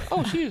 like,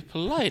 "Oh, she's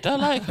polite. I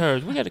like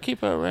her. We got to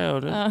keep her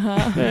around."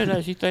 Very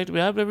nice. She thanked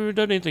me. I've never even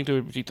done anything to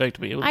her, but she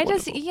thanked me. It was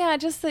wonderful.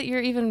 Just that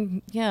you're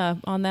even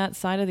on that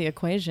side of the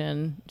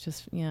equation.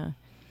 Just Yeah,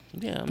 I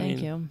Thank mean,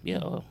 you. Yeah,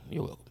 well,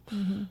 you're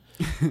welcome.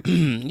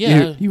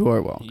 Yeah, you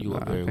are welcome. You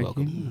are very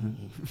welcome.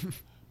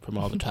 From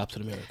all the tops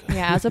in America.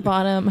 Yeah, as a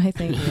bottom, I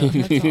think.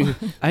 That's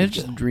all. I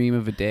just dream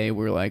of a day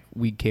where like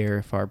we care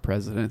if our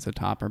president's a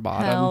top or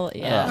bottom. Hell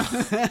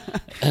yes.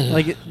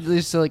 Like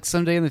there's like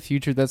someday in the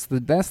future that's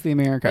the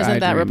America. Isn't I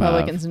that dream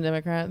Republicans of. and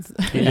Democrats?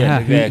 Yeah,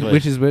 exactly.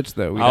 Which is which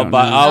though? We all don't know.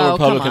 all Oh,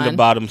 Republicans come on. are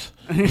bottoms.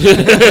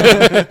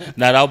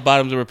 Not all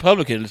bottoms are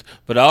Republicans,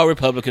 but all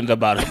Republicans are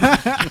bottoms.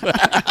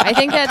 I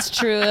think that's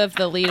true of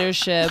the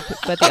leadership,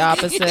 but the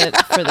opposite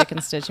for the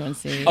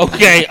constituency.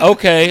 Okay. I'll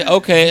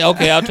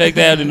take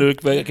that into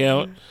account.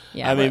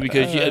 Yeah, I mean, but-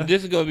 because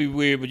this is going to be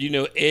weird, but you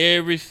know,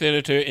 every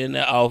senator in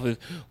the office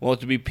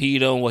wants to be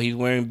peed on while he's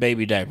wearing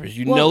baby diapers.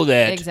 You know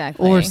that.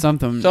 Exactly. Or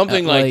something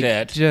like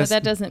that. But Just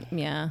that doesn't,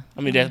 yeah.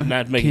 I mean, that's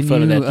not making Can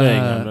fun of you, that thing.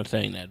 I'm not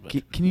saying that.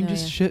 But can you No,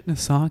 just yeah. shit in a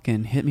sock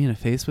and hit me in the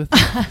face with it?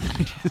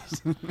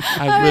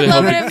 I would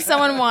love it if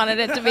someone wanted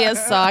it to be a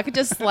sock,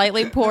 just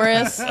slightly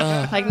porous,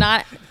 like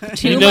not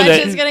too much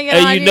is going to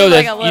get on you,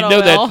 like a little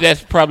will.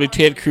 That's probably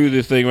Ted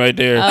Cruz's thing right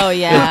there. Oh,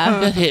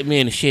 yeah. Just hit me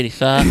in a shitty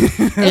sock. Just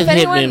hit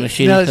me in a anyone-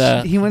 shitty No,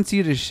 sock. he wants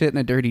you to shit in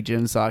a dirty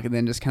gym sock and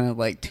then just kind of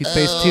like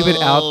toothpaste tube it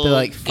out to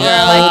like pull Or the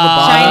like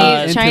bottom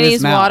into his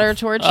Chinese mouth. water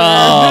torture.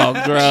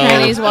 Oh, gross.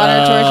 Chinese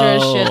water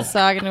torture Oh. a shit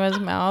sock into his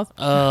mouth.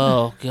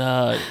 Oh,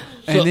 God.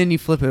 And then you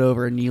flip it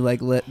over and you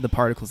like let the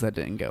particles that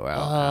didn't go out.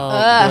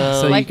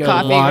 Oh, So like you go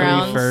coffee watery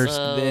grounds. first,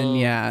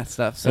 then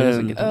stuff. So it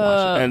doesn't get to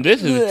wash it. And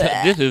this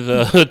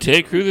is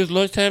Ted Cruz's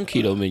lunchtime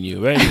keto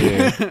menu right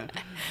there.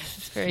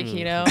 It's very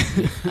keto.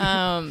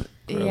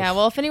 Yeah,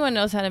 well, if anyone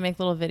knows how to make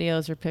little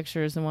videos or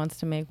pictures and wants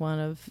to make one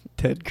of,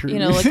 Ted Cruz. you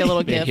know, like a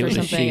little Yeah, gif he or was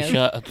a something,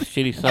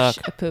 shitty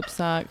sock. a poop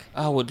sock.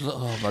 I would.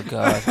 Oh my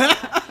God.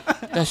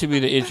 That should be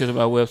the intro to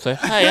my website.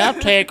 Hey, I'm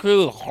Ted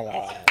Cruz.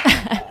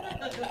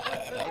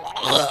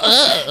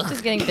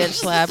 Just getting bitch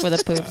slapped with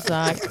a poop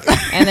sock.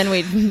 And then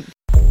we...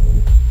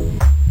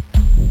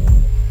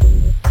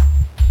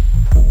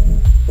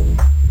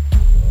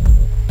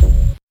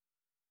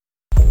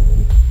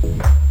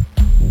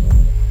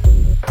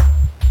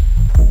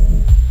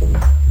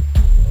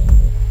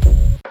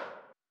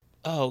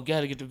 Oh,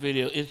 gotta get the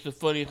video. It's the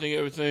funniest thing I've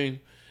ever seen.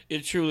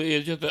 It truly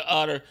is just an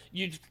otter.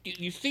 You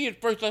see it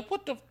first, like,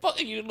 what the fuck?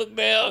 And you look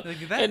down,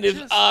 and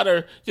this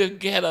otter just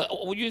get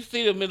when you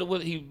see him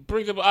he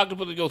brings up an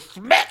octopus and goes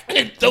smack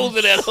and throws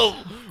it at him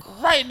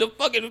right in the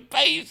fucking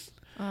face.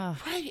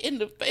 Right in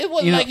the face. It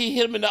wasn't like he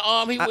hit him in the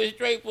arm. He went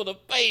straight for the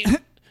face.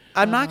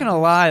 I'm not gonna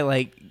lie,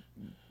 like,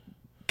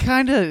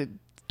 kind of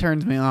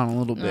turns me on a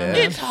little bit.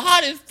 It's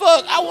hot as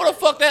fuck. I want to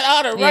fuck that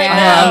otter right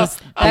Yeah,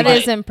 now. that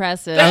is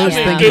impressive. I was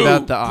Yeah. thinking Dude,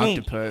 about the boom.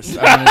 octopus.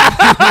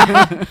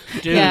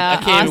 Dude, Yeah,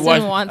 I can't even watch.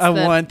 Austin wants I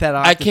the... want that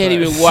octopus. I can't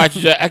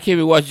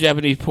even watch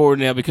Japanese porn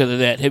now because of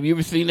that. Have you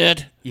ever seen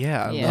that?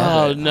 Yeah. I Yeah.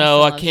 love Oh it.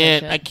 no, I Austin loves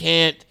can't. that I shit.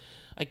 can't.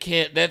 I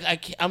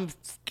can't.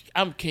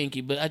 I'm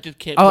kinky, but I just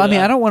can't. Oh, I mean,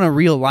 I don't want a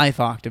real life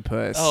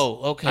octopus. Oh,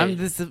 okay.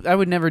 I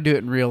would never do it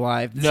in real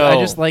life. No. I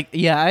just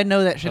I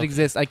know that should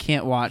exist. I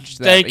can't watch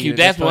that. Thank you.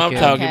 That's what I'm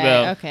talking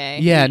about. Okay.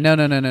 Yeah, no.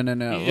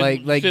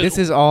 Like Just- this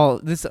is all.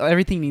 This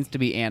everything needs to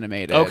be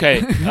animated.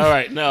 Okay, all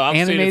right. No, I'm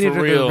Animated seeing it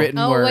for or the real. written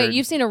Oh word. wait,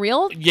 you've seen a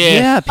reel?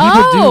 Yes. Yeah, people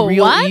Oh, do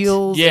real what?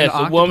 eels Yes,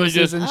 and a woman octopuses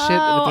just- and shit.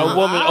 Oh. A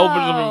woman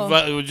opens up Oh.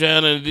 her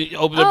vagina and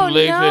opens up Oh, her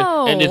legs,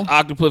 no. and this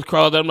octopus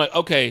crawls out. I'm like,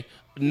 okay,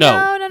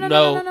 no.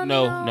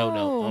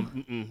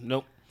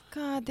 Nope.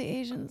 God, the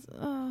Asians.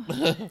 Oh.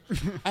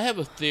 I have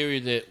a theory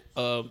that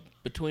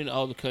between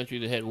all the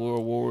countries that had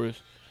world wars,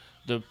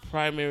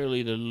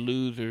 primarily the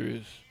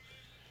losers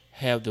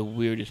have the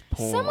weirdest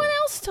porn. Someone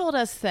else told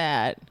us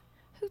that.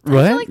 What?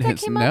 I feel like that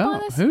came up on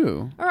this.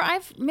 Who? Or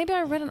maybe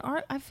I read an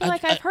art. I feel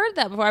like I've heard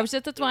that before.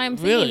 That's why I'm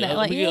thinking Really? that.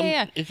 Like,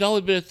 yeah. It's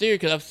always been a theory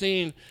because I've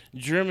seen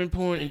German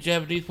porn and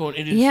Japanese porn.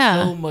 It is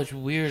Yeah. so much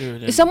weirder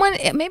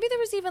than Maybe there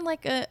was even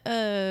like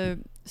a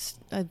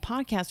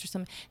podcast or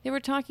something. They were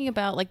talking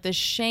about like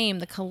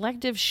the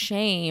collective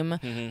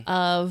shame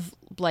of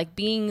like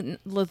being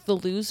the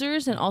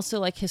losers, and also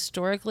like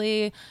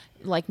historically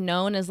like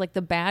known as like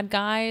the bad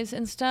guys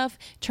and stuff,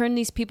 turn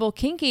these people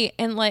kinky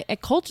and like a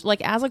culture, like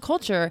as a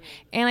culture.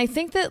 And I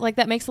think that like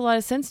that makes a lot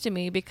of sense to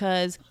me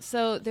because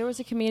there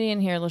was a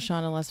comedian here,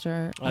 Lashana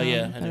Lester. Oh,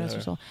 yeah, I know Better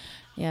her. Soul.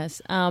 Yes,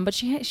 but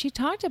she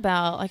talked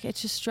about, like, it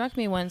just struck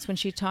me once when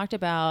she talked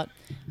about,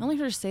 I only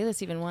heard her say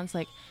this even once,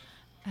 like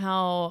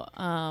how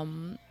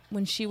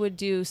when she would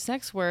do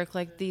sex work,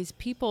 like these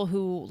people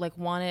who like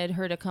wanted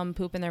her to come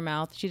poop in their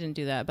mouth, she didn't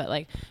do that,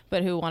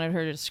 but who wanted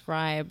her to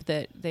describe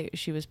that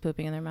she was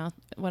pooping in their mouth,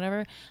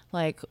 whatever,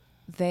 like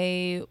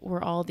they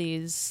were all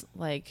these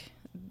like,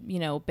 you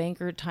know,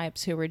 banker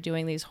types who were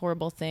doing these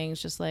horrible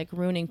things, just like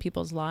ruining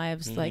people's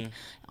lives, like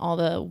all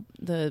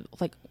the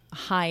like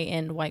high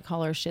end white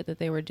collar shit that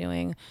they were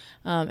doing,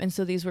 and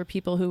so these were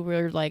people who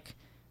were like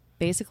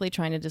basically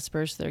trying to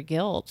disperse their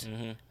guilt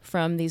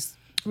from these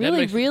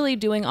really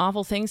doing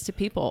awful things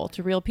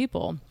to real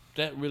people.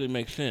 That really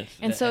makes sense.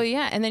 And so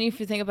and then if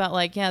you think about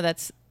like,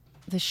 that's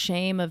the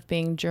shame of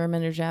being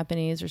German or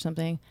Japanese or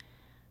something.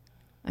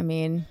 I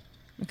mean,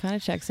 it kind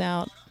of checks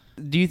out.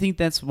 Do you think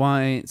that's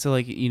why? So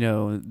like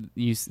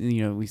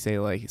we say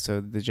like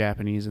so the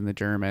Japanese and the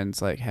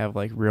Germans like have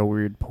like real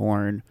weird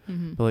porn,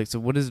 but like so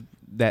what does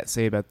that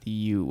say about the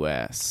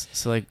U.S.?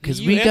 So like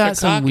because we got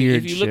some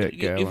weird shit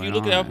going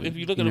on. If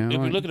you look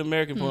at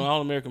American porn,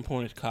 all American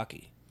porn is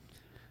cocky.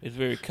 It's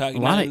very cocky.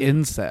 A lot of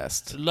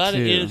incest. A lot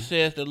of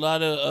incest. A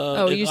lot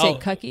of. You say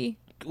cucky?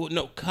 Well,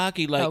 no,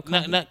 cocky like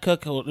cocky. not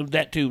cuckold,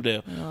 that too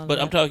there. But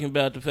I'm talking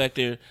about the fact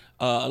that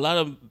a lot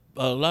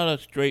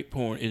of straight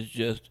porn is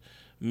just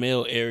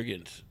male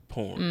arrogance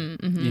porn.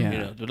 Yeah. You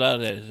know, a lot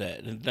of that is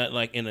that. It's not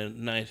like in a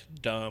nice,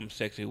 dumb,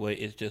 sexy way.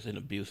 It's just an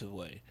abusive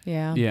way.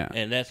 Yeah. Yeah.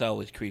 And that's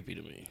always creepy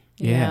to me.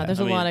 Yeah. There's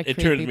a lot of it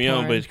creepy turns me on,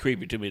 porn. but it's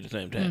creepy to me at the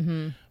same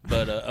time.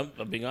 But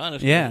I'm being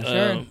honest. Yeah.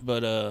 Sure.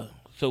 But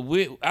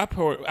so our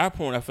porn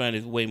I find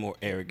is way more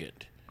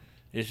arrogant.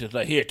 It's just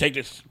like, here, take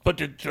this, put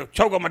the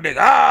choke on my dick,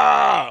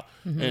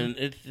 and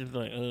it's just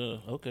like,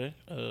 okay,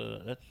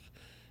 that's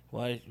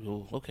why.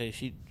 Well, okay,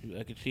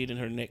 I can see it in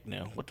her neck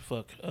now. What the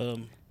fuck?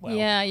 Wow.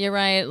 Yeah, you're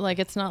right. Like,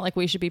 it's not like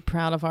we should be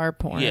proud of our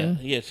porn.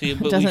 Yeah. See,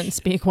 but it doesn't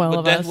speak well but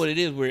of that's us. what it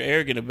is. We're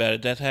arrogant about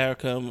it. That's how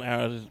come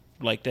ours is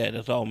like that.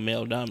 That's all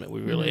male dominant.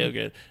 We're really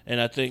arrogant, and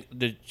I think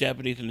the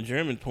Japanese and the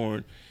German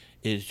porn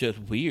is just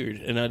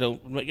I'm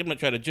not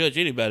trying to judge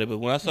anybody, but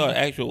when I saw an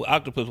actual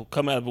octopus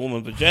come out of a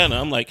woman's vagina,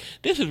 I'm like,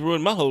 this has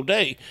ruined my whole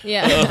day.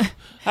 Yeah.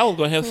 I was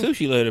going to have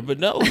sushi later, but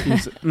no.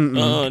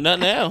 Not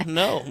now.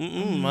 No.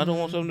 I don't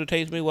want something to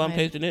taste me while I'm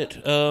tasting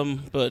it.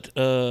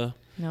 No,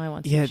 I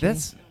want sushi. Yeah,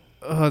 that's.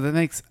 Oh, that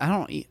makes I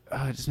don't eat.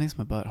 Oh, it just makes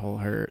my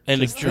butthole hurt.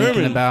 And just the Germans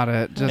thinking about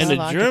it. Just, And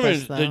love the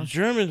octopus,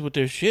 Germans with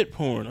their shit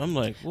porn. I'm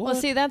like, what? Well,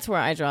 see, that's where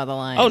I draw the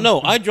line. Oh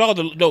no, I draw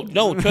the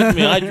no. Trust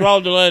me, I draw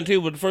the line too.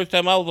 But the first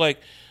time I was like,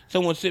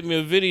 someone sent me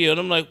a video, and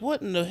I'm like,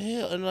 what in the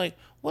hell? And like,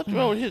 what's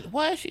wrong with his?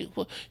 Why is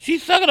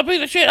she's sucking a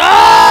piece of shit? Oh,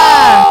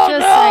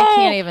 I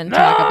can't even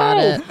talk about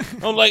it.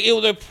 I'm like, it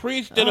was a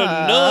priest and a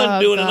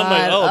nun doing it. And I'm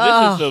like,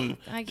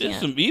 I this is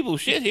can't. some evil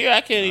shit here.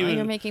 I can't even.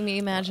 You're making me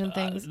imagine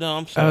things. No,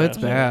 I'm sorry. it's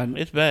I'm sorry. bad.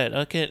 It's bad.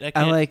 I can't.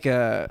 I like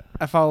I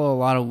follow a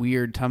lot of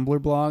weird Tumblr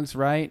blogs,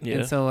 right? Yeah.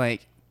 And so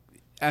like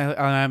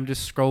I'm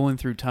just scrolling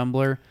through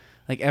Tumblr.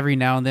 Like every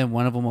now and then,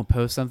 one of them will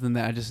post something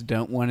that I just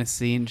don't want to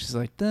see, and she's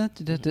like,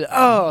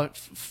 "Oh,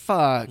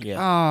 fuck!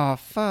 Yeah. Oh,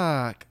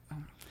 fuck!"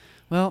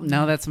 Well,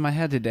 now that's in my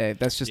head today.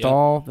 That's just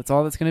all. That's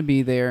all that's gonna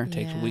be there. It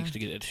takes Yeah. weeks to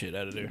get that shit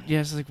out of there. Yeah,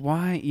 it's like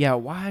why? Yeah,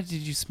 why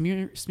did you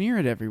smear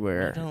it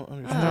everywhere? I don't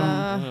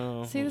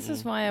understand. See, this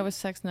is why I was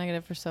sex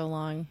negative for so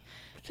long.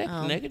 Sex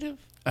negative.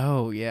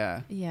 Oh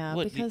yeah. Yeah,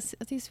 What, because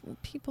these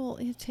people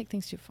take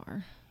things too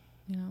far.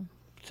 You know.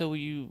 So were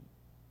you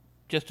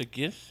just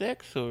against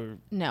sex, or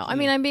No, I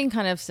mean, I'm being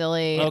kind of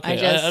silly. Okay,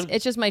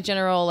 It's just my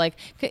general, like,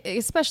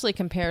 especially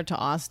compared to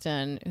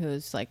Austin,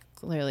 who's like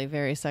clearly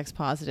very sex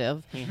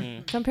positive.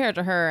 Mm-hmm. Compared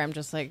to her, I'm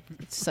just like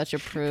such a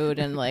prude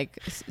and like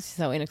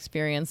so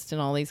inexperienced in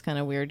all these kind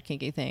of weird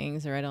kinky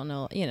things, or I don't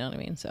know, you know what I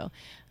mean? So,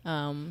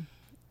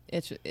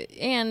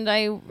 and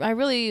I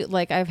really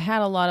like, I've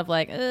had a lot of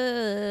like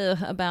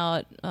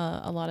about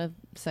a lot of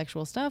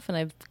sexual stuff, and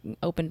I've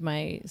opened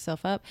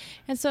myself up.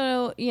 And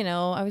so, you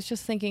know, I was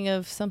just thinking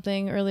of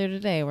something earlier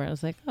today where I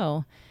was like,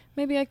 oh,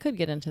 maybe I could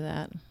get into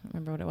that. I don't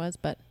remember what it was,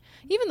 but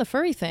even the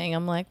furry thing,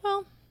 I'm like,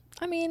 well,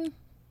 I mean,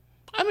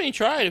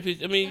 try it.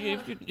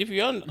 If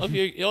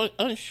you're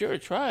unsure,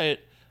 try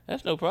it.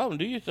 That's no problem.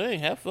 Do your thing.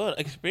 Have fun.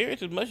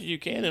 Experience as much as you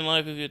can in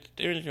life if it's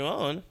turning you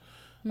on.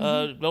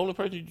 The only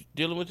person you're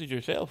dealing with is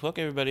yourself. Fuck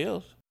everybody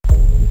else.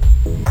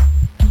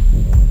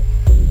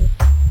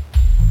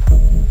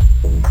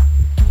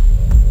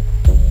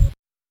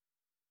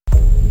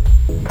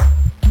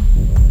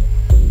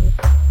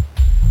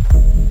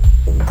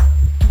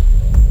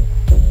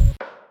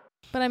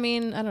 but I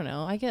mean, I don't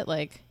know. I get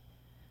like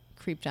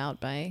creeped out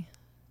by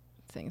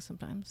things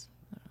sometimes.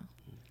 I don't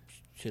know.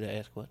 Should I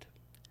ask what?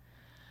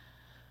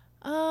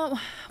 Well,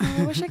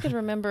 I wish I could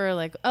remember.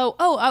 Like,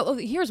 oh,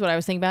 here's what I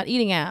was thinking about: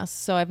 eating ass.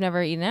 So I've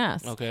never eaten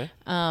ass. Okay.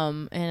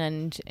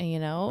 And you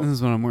know, This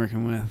is what I'm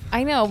working with.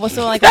 I know. Well,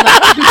 so like,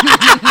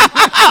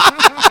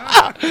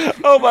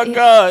 Oh my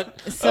God!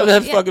 So,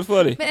 That's yeah. fucking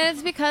funny. and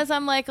it's because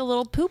I'm like a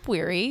little poop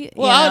weary.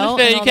 Well, you I know,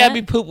 understand and you all can't that.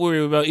 be poop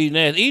worried about eating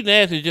ass. Eating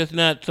ass is just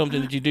not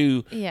something that you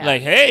do. Yeah.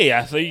 Like, hey,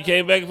 I saw you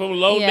came back from a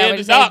long day Yeah, at we the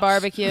just had docks.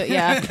 barbecue.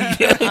 Yeah.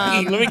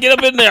 Let me get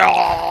up in there.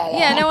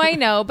 Yeah, no, I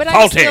know, but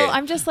Salty.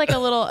 I'm just like a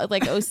little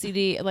like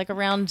OCD, like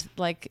around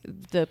like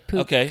the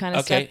poop kind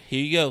of stuff.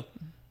 Here you go.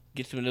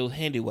 Get some of those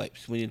handy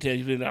wipes when you tell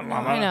you.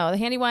 I know the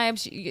handy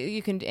wipes.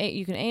 You can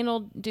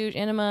anal douche,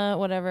 enema,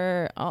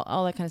 whatever,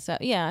 all that kind of stuff.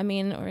 Yeah, I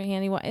mean, or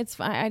handy wipe. It's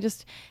fine. I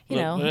just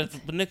know.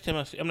 But next time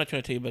I'm not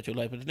trying to tell you about your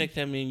life, but the next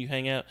time me and you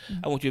hang out,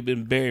 I want you to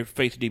be buried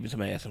face deep in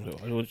some ass.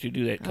 I want you to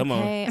do that. Come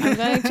Okay, on. I'm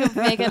going to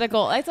make it a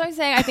goal. That's what I'm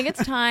saying. I think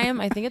it's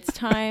time.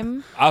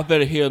 I'll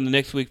better hear on the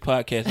next week's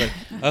podcast. Like,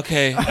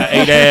 okay, I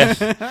ate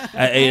ass. No, It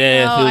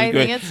was I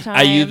great. think it's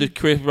I used the time.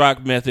 Chris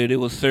Rock method. It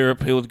was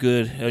syrup. It was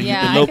good.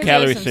 Yeah, the low I could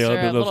calorie do some syrup.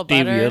 syrup, A little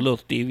butter. stevia. A little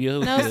stevia. It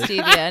was No good.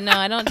 stevia. No,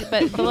 I don't.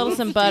 But a little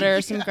some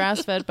butter, some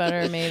grass-fed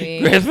butter, maybe.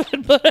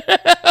 Grass-fed butter.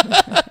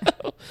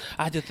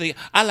 I just think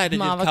I like to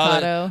Some just call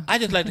it. avocado. I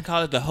just like to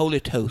call it the holy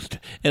toast,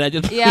 and I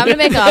just Yeah, I'm gonna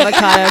make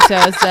avocado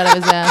toast out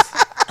of his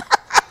ass.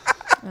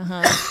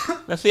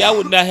 now see. I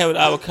would not have an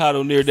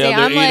avocado near down there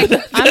I'm either.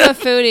 like, I'm a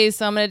foodie,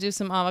 so I'm gonna do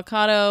some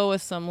avocado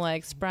with some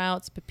like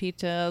sprouts,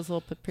 pepitas,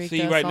 little paprika.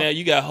 See, right salt. now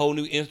you got a whole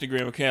new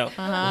Instagram account.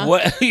 Uh-huh.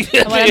 What?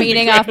 What I'm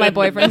eating off my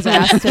boyfriend's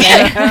ass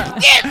today.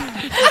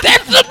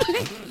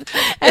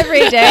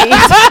 Every day,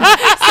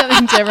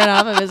 something different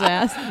off of his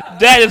ass.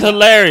 That is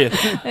hilarious.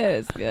 It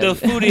is good. The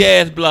foodie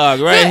ass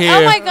blog right here.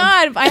 Oh my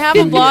god, I have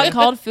a blog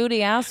called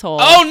Foodie Asshole.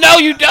 Oh no,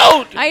 you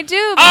don't. I do.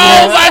 Oh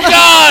because- my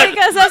God!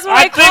 Because that's what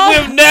I call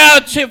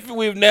think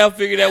we've now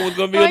figured out what's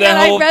gonna be Oh my that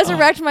god, whole. I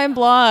resurrect my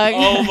blog.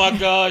 Oh my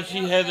God, she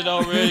has it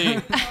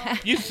already.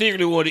 You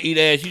secretly want to eat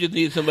ass. You just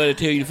need somebody to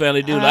tell you to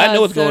finally do it. I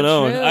know what's so going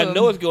on. true. I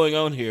know what's going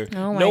on here.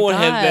 Oh my no one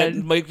has that.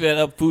 God. Make that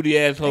up, foodie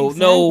asshole.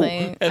 No,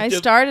 Exactly. that's I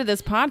just- started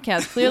this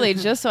podcast clearly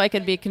just so I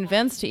could be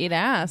convinced to eat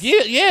ass.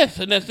 Yeah, yes,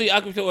 and that's I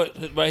can show it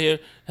right here.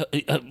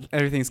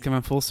 Everything's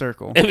coming full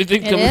circle.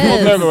 Everything's It coming full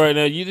is. circle right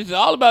now. This is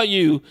all about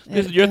you.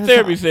 This is your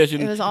therapy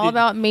session. It was all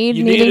about me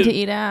You needing need to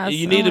eat ass.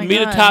 You Oh need to my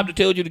meet a God. top to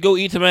tell you to go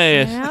eat some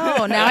ass.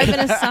 No, now I've been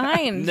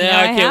assigned. Now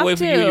I can't have wait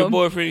for to. you and your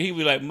boyfriend. He'll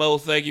be like, Mo,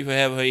 thank you for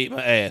having her eat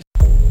my ass.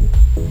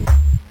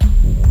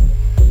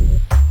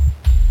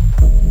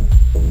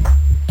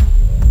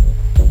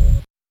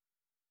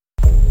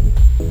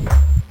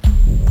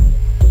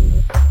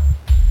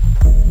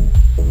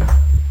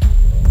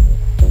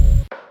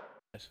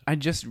 I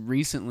just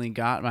recently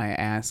got my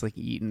ass like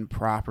eaten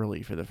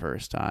properly for the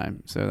first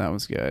time, so that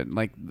was good.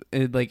 Like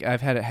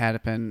I've had it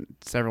happen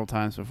several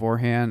times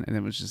beforehand, and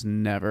it was just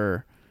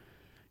never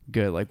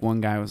good. Like one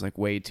guy was like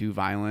way too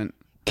violent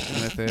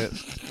with it.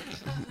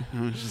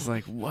 I was just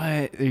like,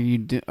 "What are you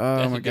doing?" Oh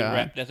That's my a good god!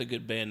 rap. That's a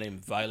good band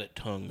named Violet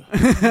Tongue.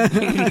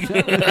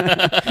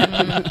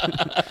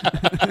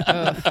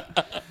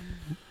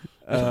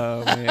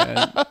 Oh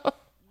man!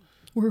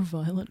 We're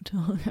violent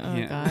tongue. Oh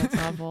Yeah. god, it's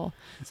awful.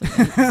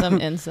 Some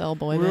incel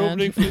boy We're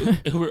band.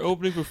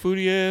 opening for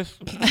foodie ass.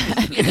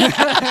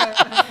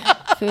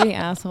 Foodie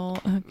asshole.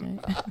 Okay.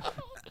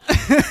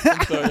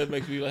 I'm sorry, that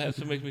makes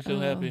me so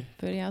happy.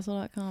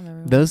 Foodieasshole.com,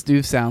 everyone. Those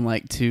do sound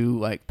like two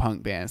like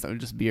punk bands that would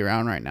just be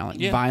around right now, like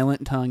Yeah.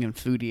 Violent Tongue and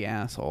Foodie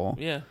Asshole.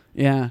 Yeah.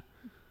 Yeah.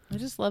 I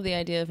just love the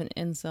idea of an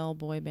incel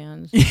boy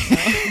band.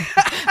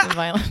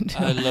 Violent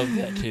I tongue. love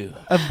that too.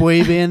 A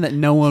boy band that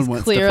no one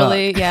wants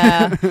Clearly, to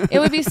fuck. yeah. It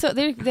would be so.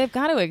 They've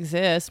got to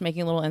exist,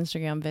 making little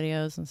Instagram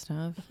videos and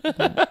stuff.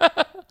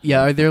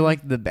 Yeah, are they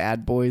like the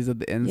bad boys of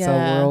the incel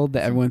Yeah. world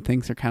that everyone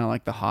thinks are kind of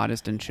like the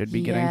hottest and should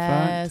be getting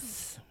fucked?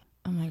 Yes.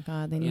 Oh my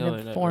God, they need Yeah,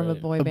 to that's form a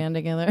right. boy band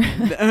together.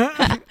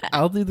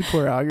 I'll do the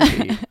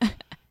choreography.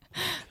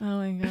 Oh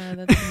my God,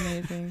 that's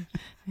amazing.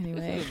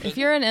 Anyway, if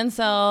you're an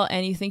incel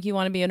and you think you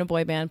want to be in a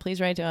boy band,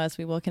 please write to us.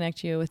 We will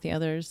connect you with the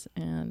others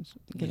and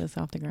get us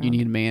off the ground. You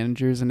need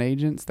managers and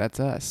agents? That's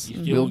us.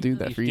 You still We'll won't- do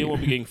that for You you. still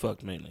won't be getting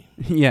fucked mainly.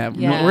 Yeah,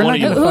 Yeah. we're not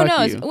Who gonna Who fuck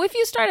knows? you. Well, if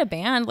you start a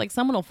band, like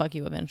someone will fuck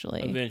you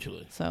eventually.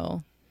 Eventually.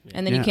 So, Yeah.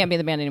 and then you Yeah. can't be in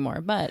the band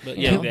anymore. But, But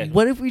you yeah, know. exactly.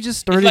 What if we just It's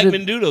started like a-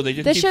 Mendudo. They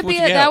just This keep should be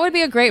switching that out. would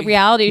be a great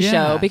reality Yeah.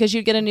 show because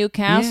you'd get a new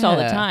cast all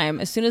the Yeah. time.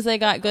 As soon as they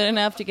got good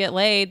enough to get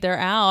laid, they're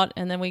out,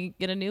 and then we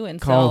get a new incel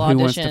call Who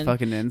Wants audition. to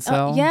Fucking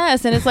Incel?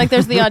 Yes, and it's like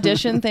there's the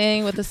audition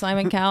thing with the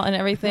Simon Cowell and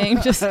everything.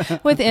 Just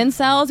with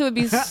incels, it would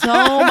be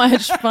so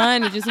much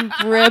fun. You just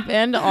rip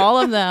into all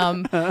of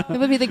them. It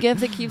would be the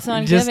gift that keeps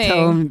on Just giving.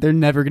 tell them they're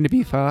never going to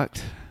be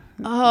fucked.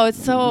 Oh,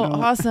 it's so No.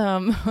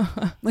 awesome.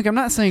 Look, I'm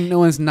not saying no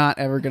one's not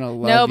ever going to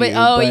love No, but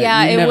you.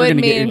 yeah, you're it never would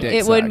gonna get your mean dick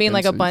it would sucked. mean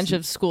like a I'm bunch saying-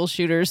 of school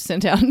shooters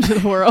sent out into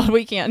the world.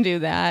 We can't do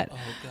that. Oh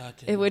God.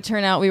 It would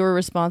turn out we were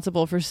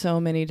responsible for so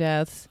many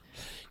deaths.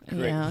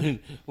 Great. Yeah.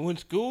 When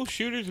school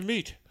shooters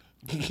meet.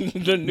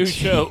 The new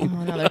show. Oh,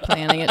 now they're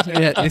planning it too.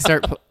 Yeah, they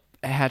start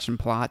hatching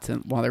plots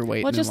and while they're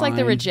waiting. Well, just in like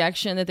the line.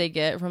 rejection that they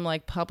get from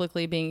like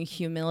publicly being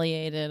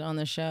humiliated on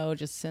the show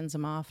just sends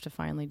them off to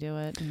finally do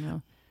it. You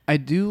know. I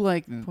do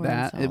like Poor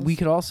that. incels. We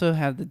could also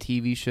have the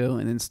TV show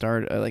and then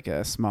start like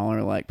a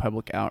smaller like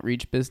public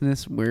outreach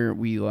business where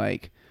we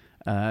like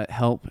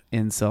help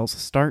incels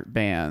start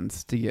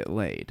bands to get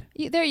laid.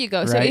 There you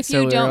go. So Right? if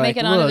you we're don't make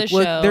like, it onto the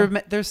look,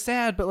 show, they're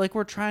sad, but like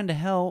we're trying to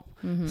help.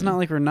 Mhm. It's not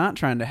like we're not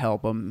trying to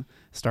help them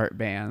start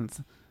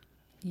bands.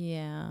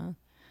 yeah.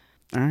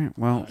 All right.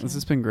 Well, Okay. this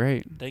has been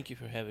great. Thank you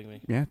for having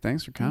me. Yeah.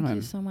 Thanks for Thank coming.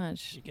 you so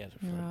much. You guys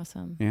are You're fun.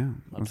 awesome. Yeah.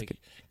 I'll let's take get-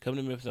 Come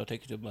to Memphis. I'll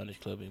take you to a bondage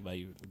club and buy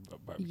you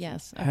barbecue.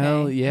 Yes. Okay.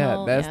 Hell yeah.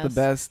 Hell That's the yes.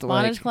 best.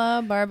 Bondage Like,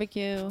 club,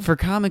 barbecue. for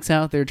comics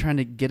out there trying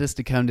to get us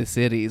to come to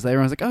cities, like,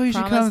 everyone's like, "Oh, you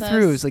should come Promise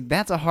through." us. It's like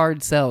that's a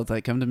hard sell. It's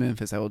like, come to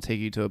Memphis, I will take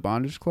you to a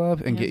bondage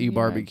club and Yeah, get you you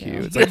barbecue.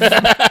 right, It's like, it's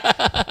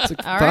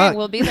like All fuck. right,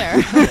 we'll be there.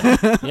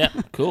 Yeah.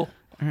 Cool.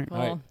 All right. Cool.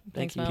 All right.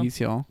 Thanks, Thank you. Mo. Peace,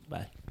 y'all.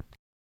 Bye.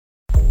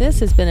 This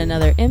has been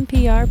another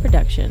NPR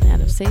production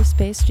out of Safe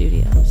Space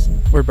Studios.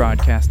 We're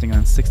broadcasting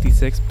on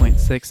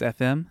 66.6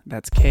 FM.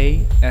 That's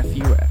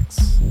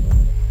KFUX.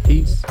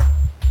 Peace.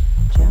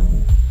 Ciao.